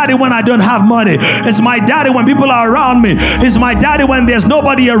my daddy when I don't have money. It's my daddy when people are around me. It's my daddy when there's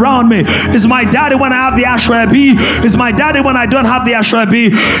nobody around me. It's my daddy when I have the Ashrabi. It's my daddy when I don't have the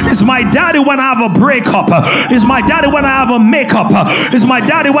Ashrabi. It's my daddy when I have a breakup. It's my daddy when I have a makeup. It's my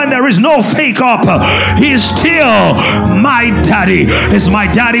daddy when there is no fake up. He's still my daddy. It's my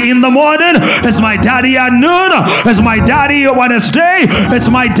daddy in the morning. It's my daddy at noon. It's my daddy when it's day. It's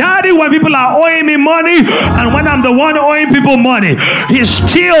my daddy when people are owing me money, and when I'm the one owing people money. He's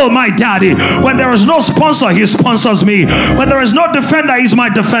still my daddy. When there is no sponsor, he sponsors me. When there is no defender, he's my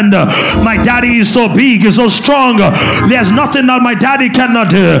defender. My daddy is so big, he's so strong. There's nothing that my daddy cannot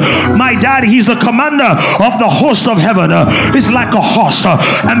do. My daddy, he's the commander of the host of heaven. He's like a horse,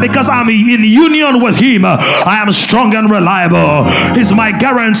 and because I'm in union with him, I am strong and reliable. He's my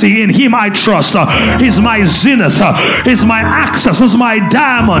guarantee. In him I trust. He's my zenith. He's my access. He's my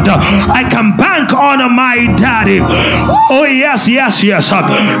diamond. I can bank on my daddy. Oh yes, yes, yes.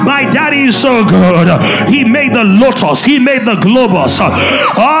 My daddy is so good. He made the lotus. He made the globus.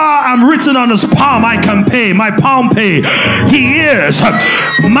 I'm written on his palm. I can pay. My palm pay. He is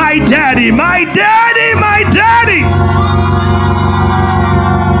my daddy. My daddy. My daddy.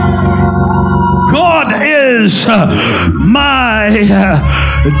 God is my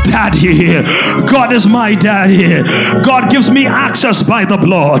daddy. God is my daddy. God gives me access by the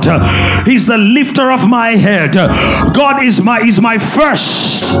blood. He's the lifter of my head. God is my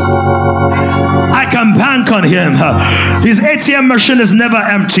first. I can bank on him. His ATM machine is never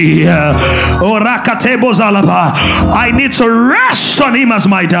empty. I need to rest on him as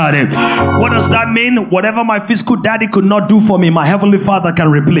my daddy. What does that mean? Whatever my physical daddy could not do for me, my heavenly Father can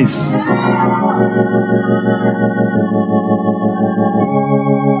replace.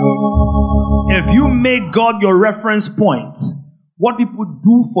 If you make God your reference point, what people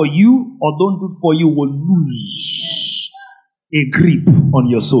do for you or don't do for you will lose a grip on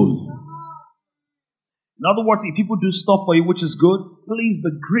your soul. In other words, if people do stuff for you which is good, please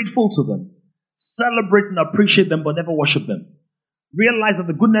be grateful to them. Celebrate and appreciate them, but never worship them. Realize that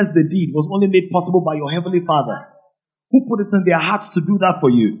the goodness they did was only made possible by your heavenly Father, who put it in their hearts to do that for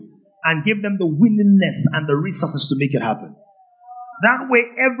you and gave them the willingness and the resources to make it happen. That way,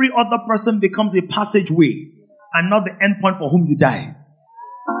 every other person becomes a passageway and not the end point for whom you die.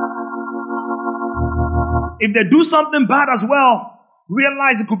 If they do something bad as well,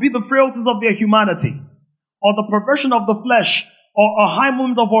 realize it could be the frailties of their humanity, or the perversion of the flesh, or a high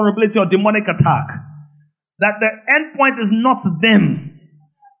moment of vulnerability or demonic attack. that the end point is not them.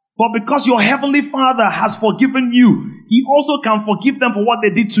 But because your heavenly Father has forgiven you, He also can forgive them for what they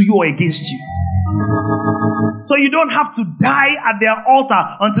did to you or against you. So you don't have to die at their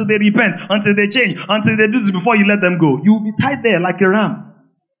altar until they repent, until they change, until they do this before you let them go. You will be tied there like a ram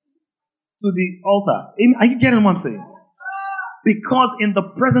to the altar. Are you getting what I'm saying? Because in the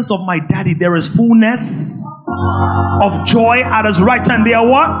presence of my daddy there is fullness of joy at his right hand. There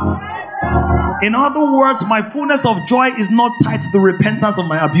what? In other words, my fullness of joy is not tied to the repentance of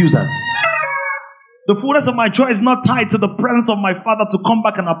my abusers. The fullness of my joy is not tied to the presence of my father to come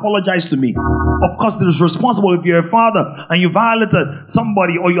back and apologize to me. Of course, it is responsible if you're a father and you violated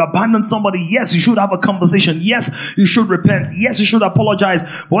somebody or you abandoned somebody. Yes, you should have a conversation. Yes, you should repent. Yes, you should apologize.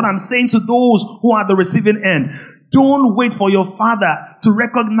 But what I'm saying to those who are at the receiving end, don't wait for your father to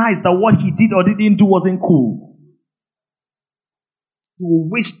recognize that what he did or didn't do wasn't cool. You will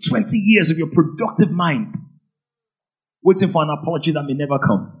waste 20 years of your productive mind waiting for an apology that may never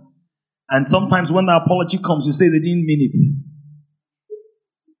come. And sometimes when the apology comes, you say they didn't mean it.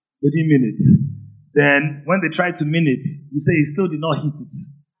 They didn't mean it. Then when they try to mean it, you say he still did not hit it.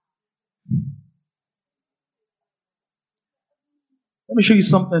 Let me show you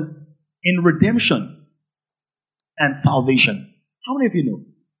something. In redemption and salvation, how many of you know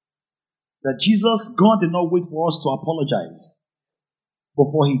that Jesus, God did not wait for us to apologize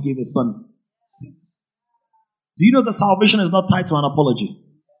before He gave His Son sins? Do you know that salvation is not tied to an apology?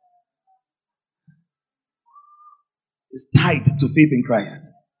 It's tied to faith in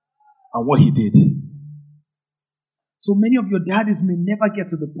Christ and what He did. So many of your daddies may never get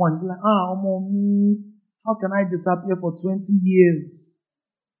to the point like, mommy, how can I disappear for 20 years?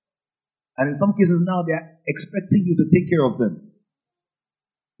 And in some cases now they're expecting you to take care of them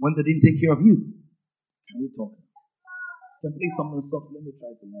when they didn't take care of you. Can we talk? Can play something soft? Let me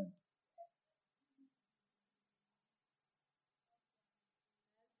try to learn.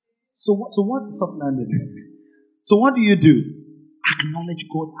 So what soft landed? So what do? Acknowledge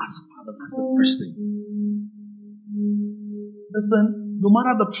God as Father. That's the first thing. Listen, no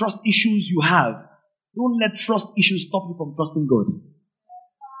matter the trust issues you have, don't let trust issues stop you from trusting God.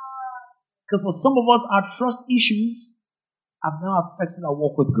 Because for some of us, our trust issues have now affected our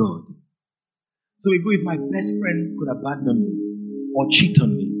walk with God. So we go, if my best friend could abandon me, or cheat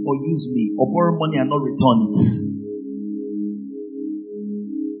on me, or use me, or borrow money and not return it,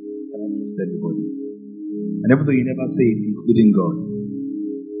 can I trust anybody? And even though you never say it, including God.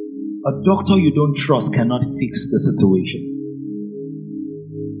 A doctor you don't trust cannot fix the situation.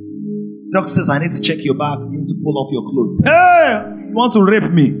 Doctor says, I need to check your back. You need to pull off your clothes. Hey, you want to rape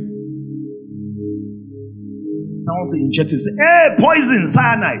me? Someone to inject you. Say, hey, poison,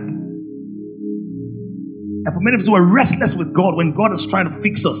 cyanide. And for many of us who are restless with God when God is trying to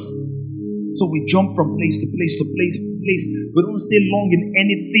fix us. So we jump from place to place to place to place. We don't stay long in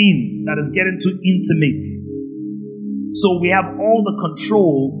anything that is getting too intimate. So we have all the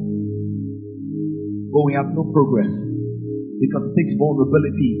control, but we have no progress because it takes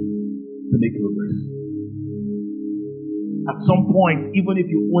vulnerability to make progress. At some point, even if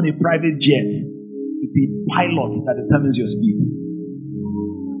you own a private jet, it's a pilot that determines your speed.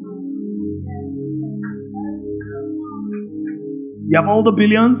 You have all the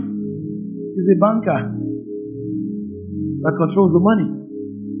billions, he's a banker that controls the money.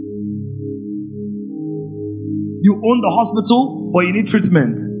 You own the hospital, but you need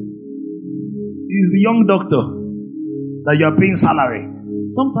treatment. He's the young doctor that you are paying salary.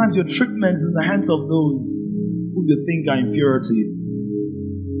 Sometimes your treatment is in the hands of those who you think are inferior to you.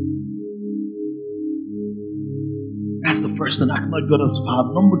 That's the first thing. Acknowledge God as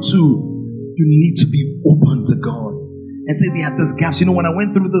Father. Number two, you need to be open to God. And say they had these gaps. You know, when I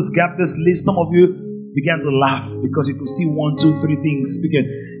went through this gap, this list, some of you began to laugh because you could see 1, 2, 3 things speaking.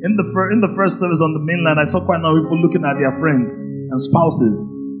 In the first service on the mainland, I saw quite a lot of people looking at their friends and spouses.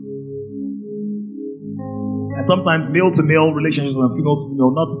 And sometimes male-to-male relationships and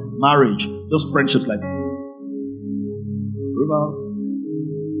female-to-female, not marriage, just friendships like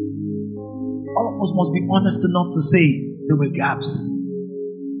all of us must be honest enough to say there were gaps.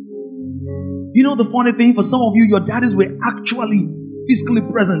 You know the funny thing, for some of you, your daddies were actually physically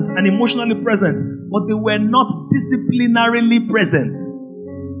present and emotionally present, but they were not disciplinarily present.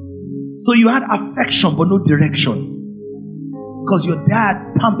 So you had affection but no direction because your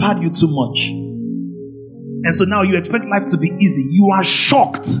dad pampered you too much. And so now you expect life to be easy. You are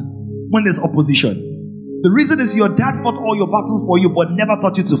shocked when there's opposition. The reason is your dad fought all your battles for you but never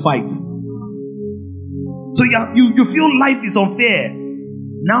taught you to fight. So you feel life is unfair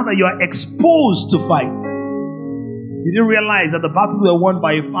now that you are exposed to fight. You didn't realize that the battles were won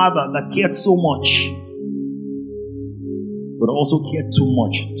by a father that cared so much but also care too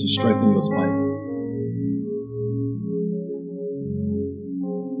much to strengthen your spine.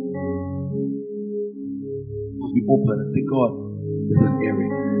 You must be open and say, God, there's an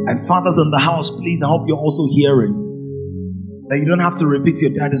area. And fathers in the house, please, I hope you're also hearing that you don't have to repeat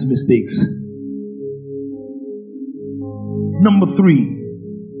your daddy's mistakes. Number 3,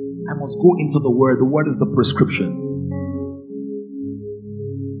 I must go into the word. The word is the prescription.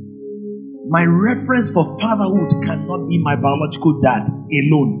 My reference for fatherhood cannot be my biological dad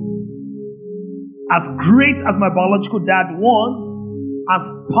alone. As great as my biological dad was, as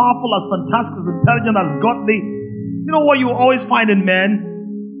powerful, as fantastic, as intelligent, as godly, you know what you always find in men?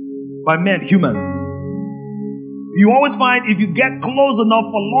 By men, humans. You always find if you get close enough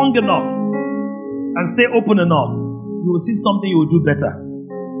for long enough and stay open enough, you will see something you will do better.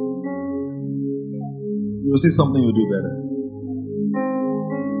 You will see something you will do better.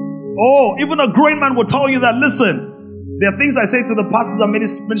 Oh, even a growing man will tell you that, listen, there are things I say to the pastors and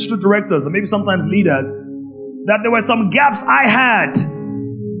ministry directors and maybe sometimes leaders, that there were some gaps I had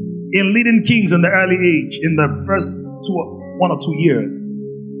in leading kings in the early age, in the first 1 or 2 years.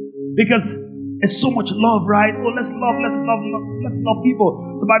 Because it's so much love, right? Oh, let's love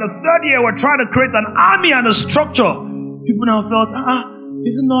people. So by the 3rd year, we're trying to create an army and a structure. People now felt,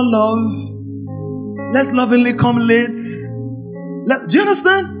 isn't not love? Let's lovingly come late. Do you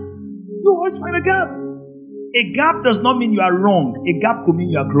understand? You always find a gap. A gap does not mean you are wrong. A gap could mean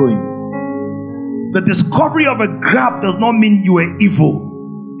you are growing. The discovery of a gap does not mean you are evil.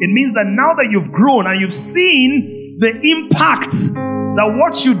 It means that now that you've grown and you've seen the impact that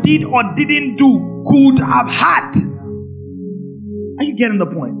what you did or didn't do could have had. Are you getting the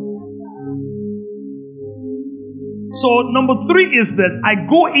point? So number 3 is this. I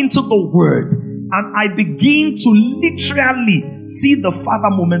go into the word and I begin to literally see the father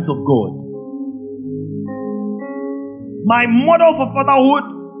moments of God. My model for fatherhood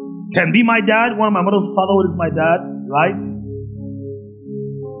can be my dad. One of my models for fatherhood is my dad, right?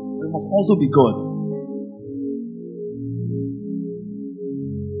 But it must also be God.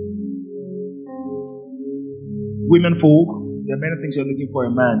 Women folk, there are many things you're looking for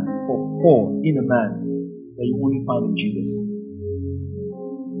a man, for in a man, that you only find in Jesus.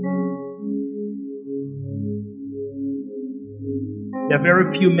 There are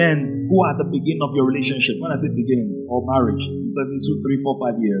very few men who are at the beginning of your relationship, when I say beginning, or marriage, I'm talking 2, 3,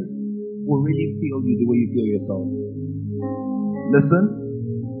 4, 5 years, will really feel you the way you feel yourself. Listen,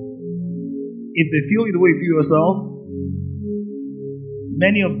 if they feel you the way you feel yourself,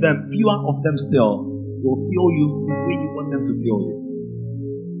 many of them, fewer of them still, will feel you the way you want them to feel you.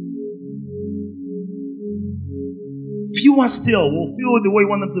 Fewer still will feel the way you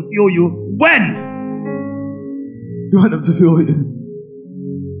want them to feel you when you want them to feel you.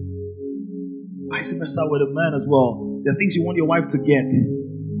 Vice versa with a man as well. There are things you want your wife to get.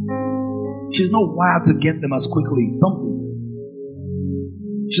 She's not wired to get them as quickly. Some things.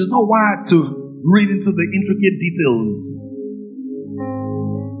 She's not wired to read into the intricate details.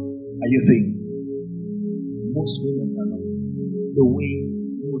 Are you seeing? Most women are not. The way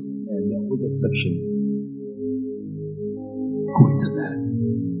most men, there are always exceptions. Go into that.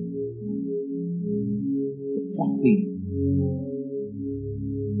 The 4th thing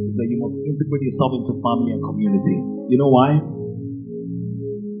is that you must integrate yourself into family and community. You know why?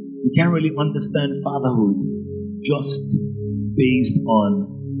 You can't really understand fatherhood just based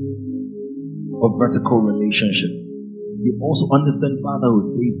on a vertical relationship. You also understand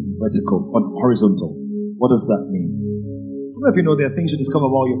fatherhood based on horizontal. What does that mean? I don't know if you know there are things you discover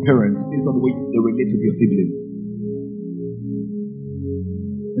about your parents based on the way they relate with your siblings.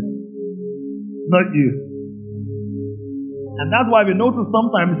 Not you. And that's why we notice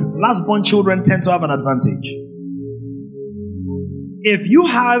sometimes last-born children tend to have an advantage. If you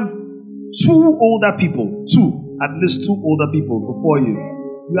have at least two older people before you,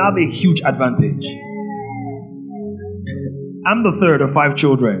 you have a huge advantage. I'm the 3rd of 5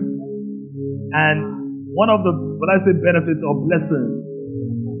 children. And one of the, benefits or blessings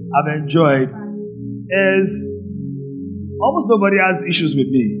I've enjoyed is almost nobody has issues with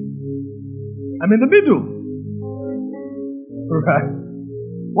me. I'm in the middle. Right?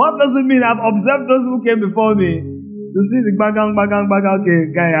 What doesn't mean I've observed those who came before me to see the bagang,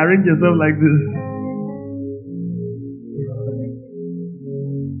 okay, guy, arrange yourself like this.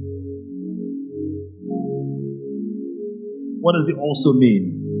 What does it also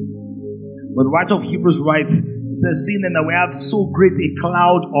mean? When the writer of Hebrews writes, it says, seeing then that we have so great a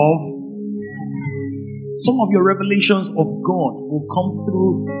cloud of, some of your revelations of God will come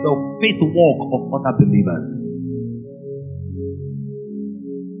through the faith walk of other believers.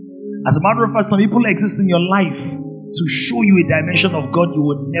 As a matter of fact, some people exist in your life to show you a dimension of God you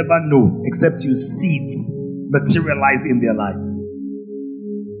would never know except you see it materialize in their lives.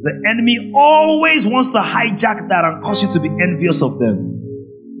 The enemy always wants to hijack that and cause you to be envious of them.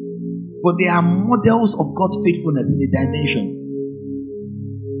 But they are models of God's faithfulness in a dimension.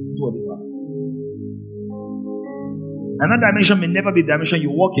 That's what they are. And that dimension may never be the dimension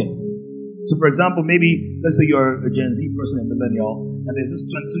you walk in. So, for example, maybe, let's say you're a Gen Z person, a millennial, and there's this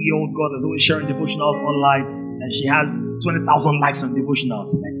 22-year-old girl that's always sharing devotionals online, and she has 20,000 likes on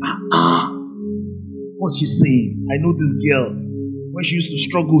devotionals. You're like, what's she saying? I know this girl. When she used to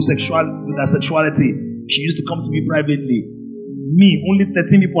struggle with her sexuality, she used to come to me privately. Me, only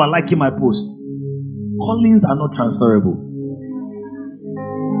 13 people are liking my posts. Callings are not transferable.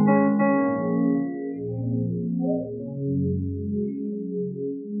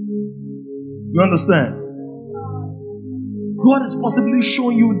 You understand? God is possibly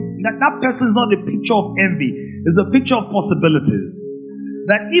showing you that that person is not a picture of envy, it's a picture of possibilities.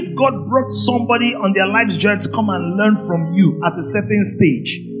 That if God brought somebody on their life's journey to come and learn from you at a certain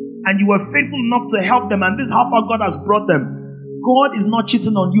stage, and you were faithful enough to help them, and this is how far God has brought them, God is not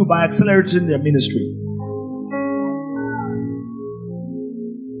cheating on you by accelerating their ministry.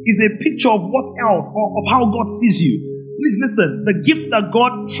 It's a picture of what else, or of how God sees you. Please listen, the gifts that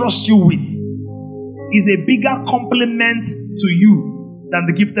God trusts you with is a bigger compliment to you than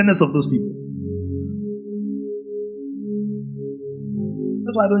the giftedness of those people.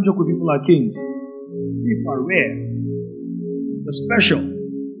 That's why I don't joke with people like kings. People are rare. They're special.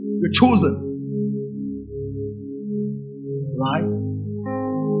 They're chosen. Right?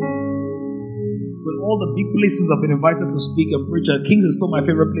 But all the big places I've been invited to speak and preach, and Kings is still my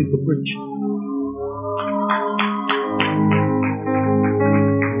favorite place to preach.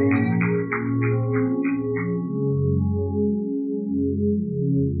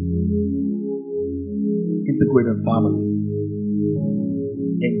 Integrated family.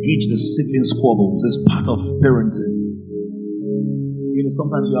 Engage the sibling squabbles as part of parenting. You know,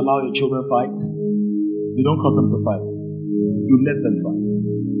 sometimes you allow your children fight. You don't cause them to fight. You let them fight.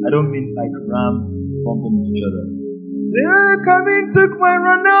 I don't mean like ram bumping into each other. Say, come in, took my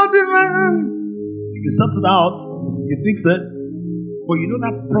Ronaldo, man. You sort it out, you fix it. But you know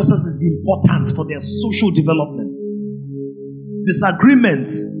that process is important for their social development. Disagreement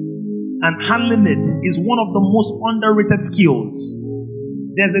and handling it is one of the most underrated skills.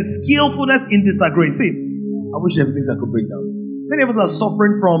 There's a skillfulness in disagreeing. See, I wish there were things I could break down. Many of us are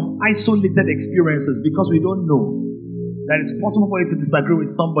suffering from isolated experiences because we don't know that it's possible for you to disagree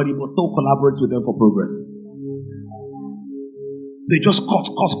with somebody but still collaborate with them for progress. So you just cut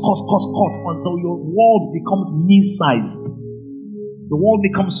until your world becomes me-sized. The world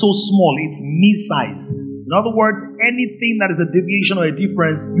becomes so small, it's me-sized. In other words, anything that is a deviation or a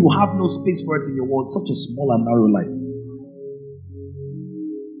difference, you have no space for it in your world. Such a small and narrow life.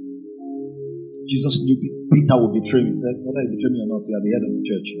 Jesus knew Peter would betray him. He said, whether you betray me or not, you are the head of the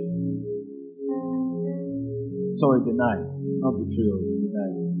church. Sorry, deny. Not betrayal,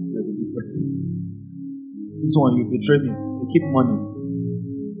 deny. There's a difference. This one, you betray me. You keep money.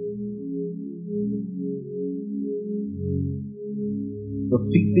 The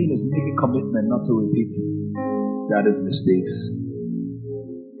fifth thing is make a commitment not to repeat daddy's mistakes.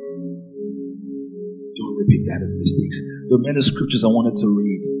 Don't repeat daddy's mistakes. There are many scriptures I wanted to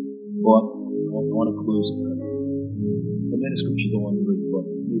read, but I want to close. There are many scriptures I want to read, but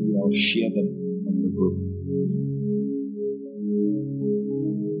maybe I'll share them on the group.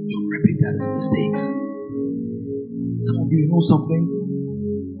 Don't repeat daddy's mistakes. Some of you know something.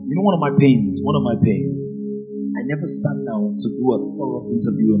 You know one of my pains. I never sat down to do a thorough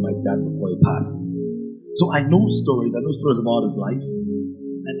interview with my dad before he passed. So I know stories about his life.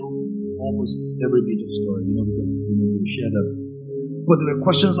 I know almost every major story, because they share them. But there were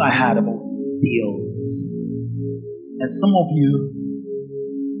questions I had about details. And some of you,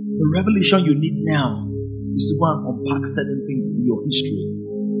 the revelation you need now is to go and unpack certain things in your history.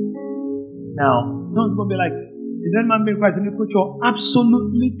 Now, someone's going to be like, did that man be Christ in the culture?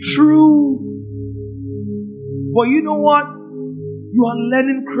 Absolutely true. But you know what? You are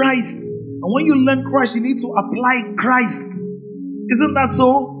learning Christ. And when you learn Christ, you need to apply Christ. Isn't that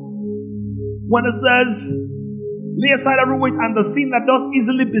so? When it says, lay aside every weight and the sin that does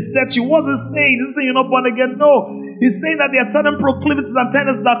easily beset you. What's it saying? Is it saying you're not born again? No. He's saying that there are certain proclivities and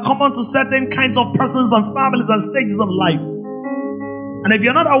tendencies that come onto certain kinds of persons and families and stages of life. And if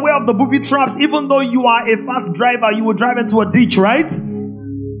you're not aware of the booby traps, even though you are a fast driver, you will drive into a ditch, right?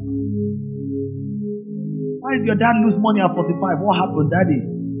 Why did your dad lose money at 45? What happened, daddy?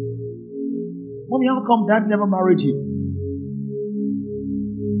 Mommy, how come dad never married you?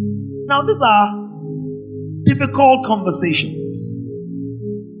 Now, these are difficult conversations.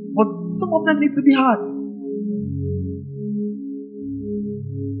 But some of them need to be had.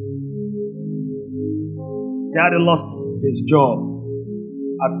 Daddy lost his job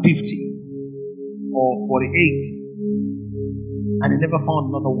at 50 or 48, and he never found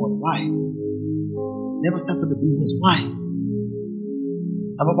another one. Why? Never started a business. Why?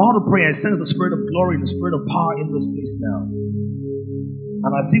 I'm about to pray. I sense the spirit of glory and the spirit of power in this place now.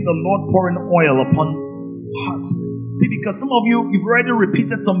 And I see the Lord pouring oil upon hearts. See, because some of you, you've already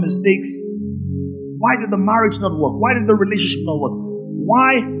repeated some mistakes. Why did the marriage not work? Why did the relationship not work?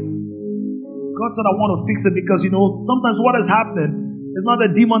 Why? God said, I want to fix it because, sometimes what is happening is not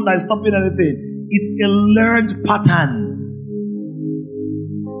a demon that is stopping anything. It's a learned pattern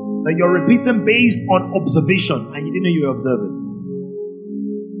that you're repeating based on observation and you didn't know you were observing.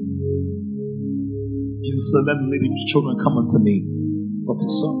 Jesus said, let the little children come unto me, for to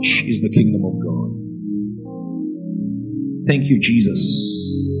such is the kingdom of God. Thank you, Jesus.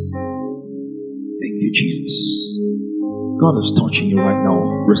 Thank you, Jesus. God is touching you right now.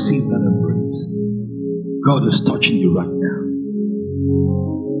 Receive that embrace. God is touching you right now.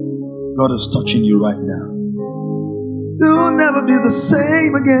 God is touching you right now. You'll never be the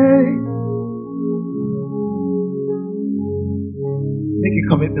same again. Make a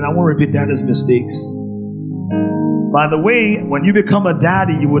commitment. I won't repeat daddy's mistakes. By the way, when you become a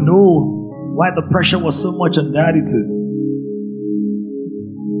daddy, you will know why the pressure was so much on daddy too.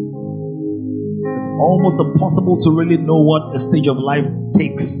 It's almost impossible to really know what a stage of life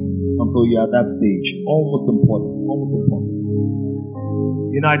takes until you're at that stage. Almost impossible.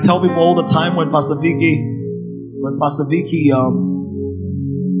 I tell people all the time when Pastor Vicky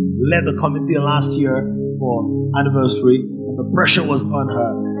led the committee last year for anniversary, and the pressure was on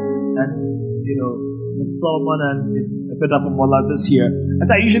her, and Mr. Solomon and Ifedapamola this year. As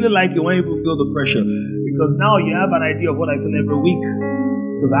I usually like it when people feel the pressure, because now you have an idea of what I feel every week.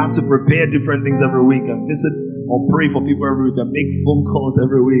 Because I have to prepare different things every week and visit or pray for people every week and make phone calls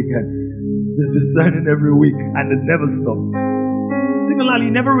every week and discerning every week, and it never stops. Similarly,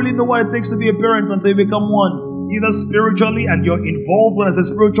 you never really know what it takes to be a parent until you become one, either spiritually and you're involved. When I say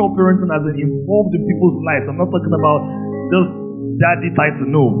spiritual parenting, as in involved in people's lives, I'm not talking about just daddy title.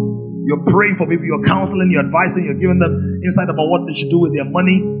 No. You're praying for people, you're counseling, you're advising, you're giving them insight about what they should do with their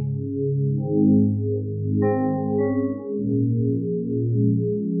money.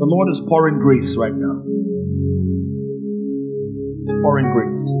 The Lord is pouring grace right now. He's pouring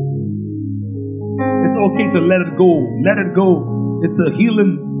grace. It's okay to let it go. Let it go. It's a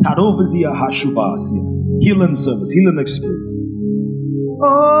healing tarovizia hashubasia. Healing service, healing experience.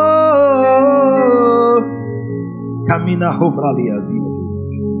 Oh, Kamina Hovralia Zima.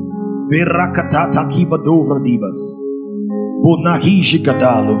 Berakatata kibadovra divas. Bonahiji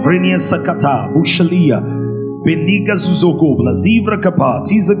gadalo, Vrenia sakata, Bushalia, Beniga Zuzogo, Blazivra kapa,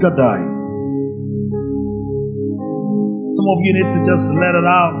 Tiza gadai. Some of you need to just let it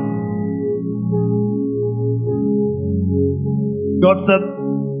out. God said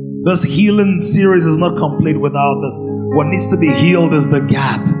this healing series is not complete without this. What needs to be healed is the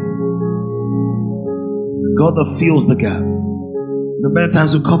gap. It's God that fills the gap. Many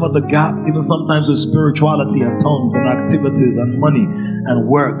times we cover the gap, even sometimes with spirituality and tongues and activities and money and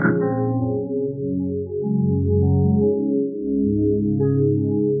work.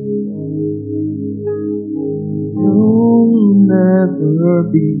 You'll never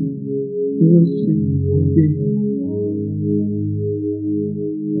be the same again.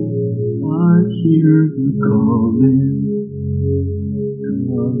 I hear you calling.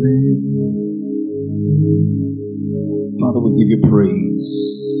 Father, we give you praise.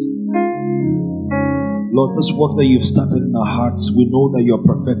 Lord, this work that you've started in our hearts, we know that you're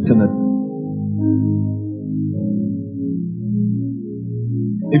perfecting it.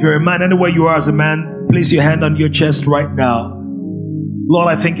 If you're a man, anywhere you are as a man, place your hand on your chest right now. Lord,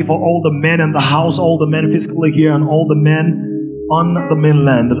 I thank you for all the men in the house, all the men physically here, and all the men on the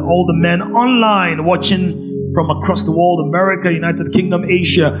mainland, and all the men online watching from across the world, America, United Kingdom,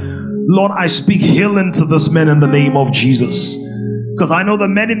 Asia. Lord, I speak healing to this man in the name of Jesus. Because I know that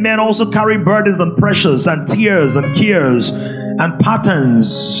many men also carry burdens and pressures and tears and cares and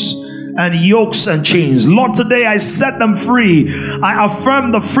patterns and yokes and chains. Lord, today I set them free. I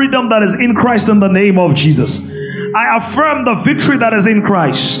affirm the freedom that is in Christ in the name of Jesus. I affirm the victory that is in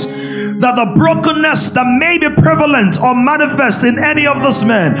Christ. That the brokenness that may be prevalent or manifest in any of these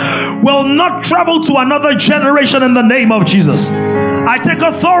men will not travel to another generation in the name of Jesus. I take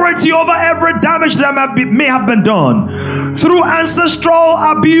authority over every damage that may have been done through ancestral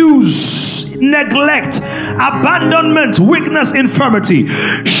abuse neglect, abandonment, weakness, infirmity,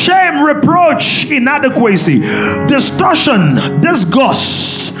 shame, reproach, inadequacy, distortion,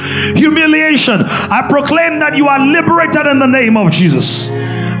 disgust, humiliation. I proclaim that you are liberated in the name of Jesus.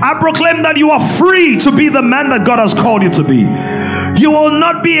 I proclaim that you are free to be the man that God has called you to be. You will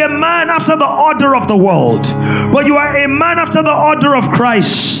not be a man after the order of the world, but you are a man after the order of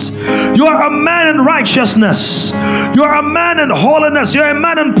Christ. You are a man in righteousness. You are a man in holiness. You are a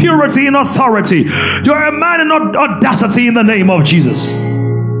man in purity, in authority. You are a man in audacity in the name of Jesus.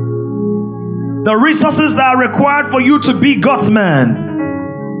 The resources that are required for you to be God's man: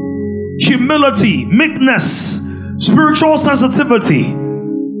 humility, meekness, spiritual sensitivity,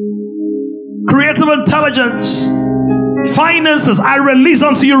 creative intelligence, finances, I release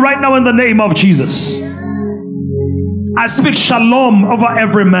unto you right now in the name of Jesus. I speak shalom over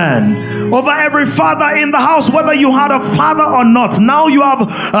every man, over every father in the house, whether you had a father or not. Now you have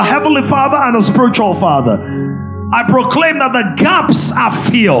a heavenly father and a spiritual father. I proclaim that the gaps are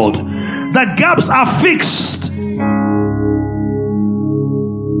filled, the gaps are fixed.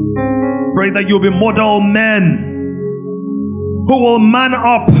 Pray that you'll be model men who will man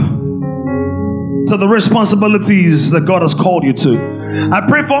up to the responsibilities that God has called you to. I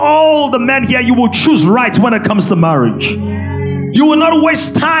pray for all the men here, you will choose right when it comes to marriage. You will not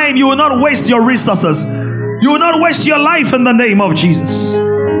waste time. You will not waste your resources. You will not waste your life in the name of Jesus.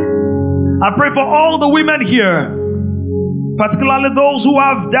 I pray for all the women here, particularly those who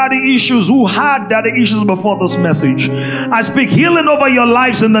have daddy issues, who had daddy issues before this message. I speak healing over your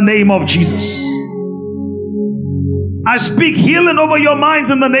lives in the name of Jesus. I speak healing over your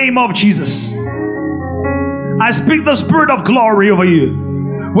minds in the name of Jesus. I speak the spirit of glory over you.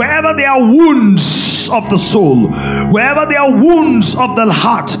 Wherever there are wounds of the soul, wherever there are wounds of the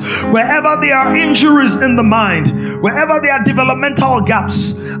heart, wherever there are injuries in the mind, wherever there are developmental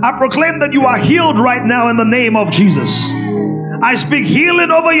gaps, I proclaim that you are healed right now in the name of Jesus. I speak healing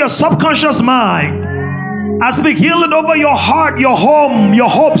over your subconscious mind. I speak healing over your heart, your home, your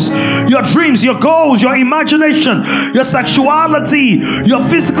hopes, your dreams, your goals, your imagination, your sexuality, your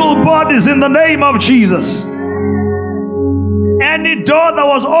physical bodies in the name of Jesus. Any door that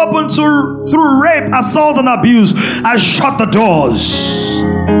was open through rape, assault, and abuse, I shut the doors.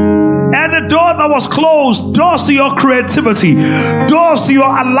 Any door that was closed, doors to your creativity, doors to your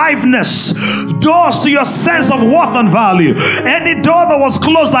aliveness, doors to your sense of worth and value. Any door that was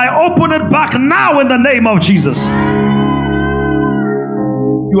closed, I open it back now in the name of Jesus.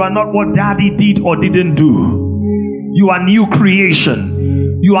 You are not what daddy did or didn't do. You are new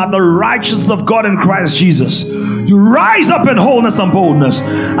creation. You are the righteousness of God in Christ Jesus. You rise up in wholeness and boldness.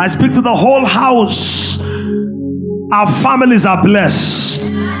 I speak to the whole house. Our families are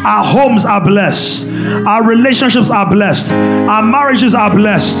blessed. Our homes are blessed. Our relationships are blessed. Our marriages are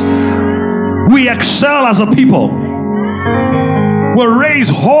blessed. We excel as a people. We'll raise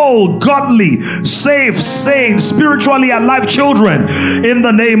whole, godly, safe, sane, spiritually alive children in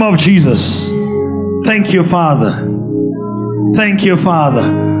the name of Jesus. Thank you, Father. Thank you,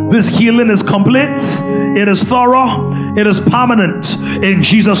 Father. This healing is complete. It is thorough. It is permanent. In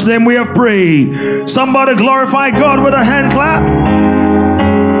Jesus' name we have prayed. Somebody glorify God with a hand clap.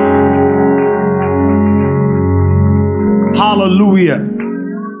 Hallelujah.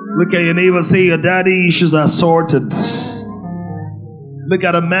 Look at your neighbor, say your daddy issues are sorted. Look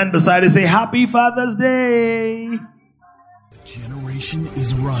at a man beside you, say Happy Father's Day. A generation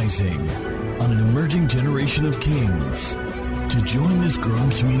is rising on an emerging generation of kings. To join this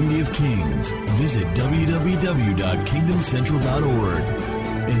growing community of kings, visit www.kingdomcentral.org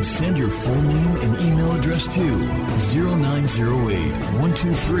and send your full name and email address to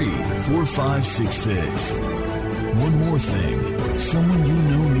 0908-123-4566. One more thing, someone you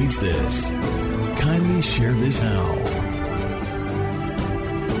know needs this. Kindly share this now.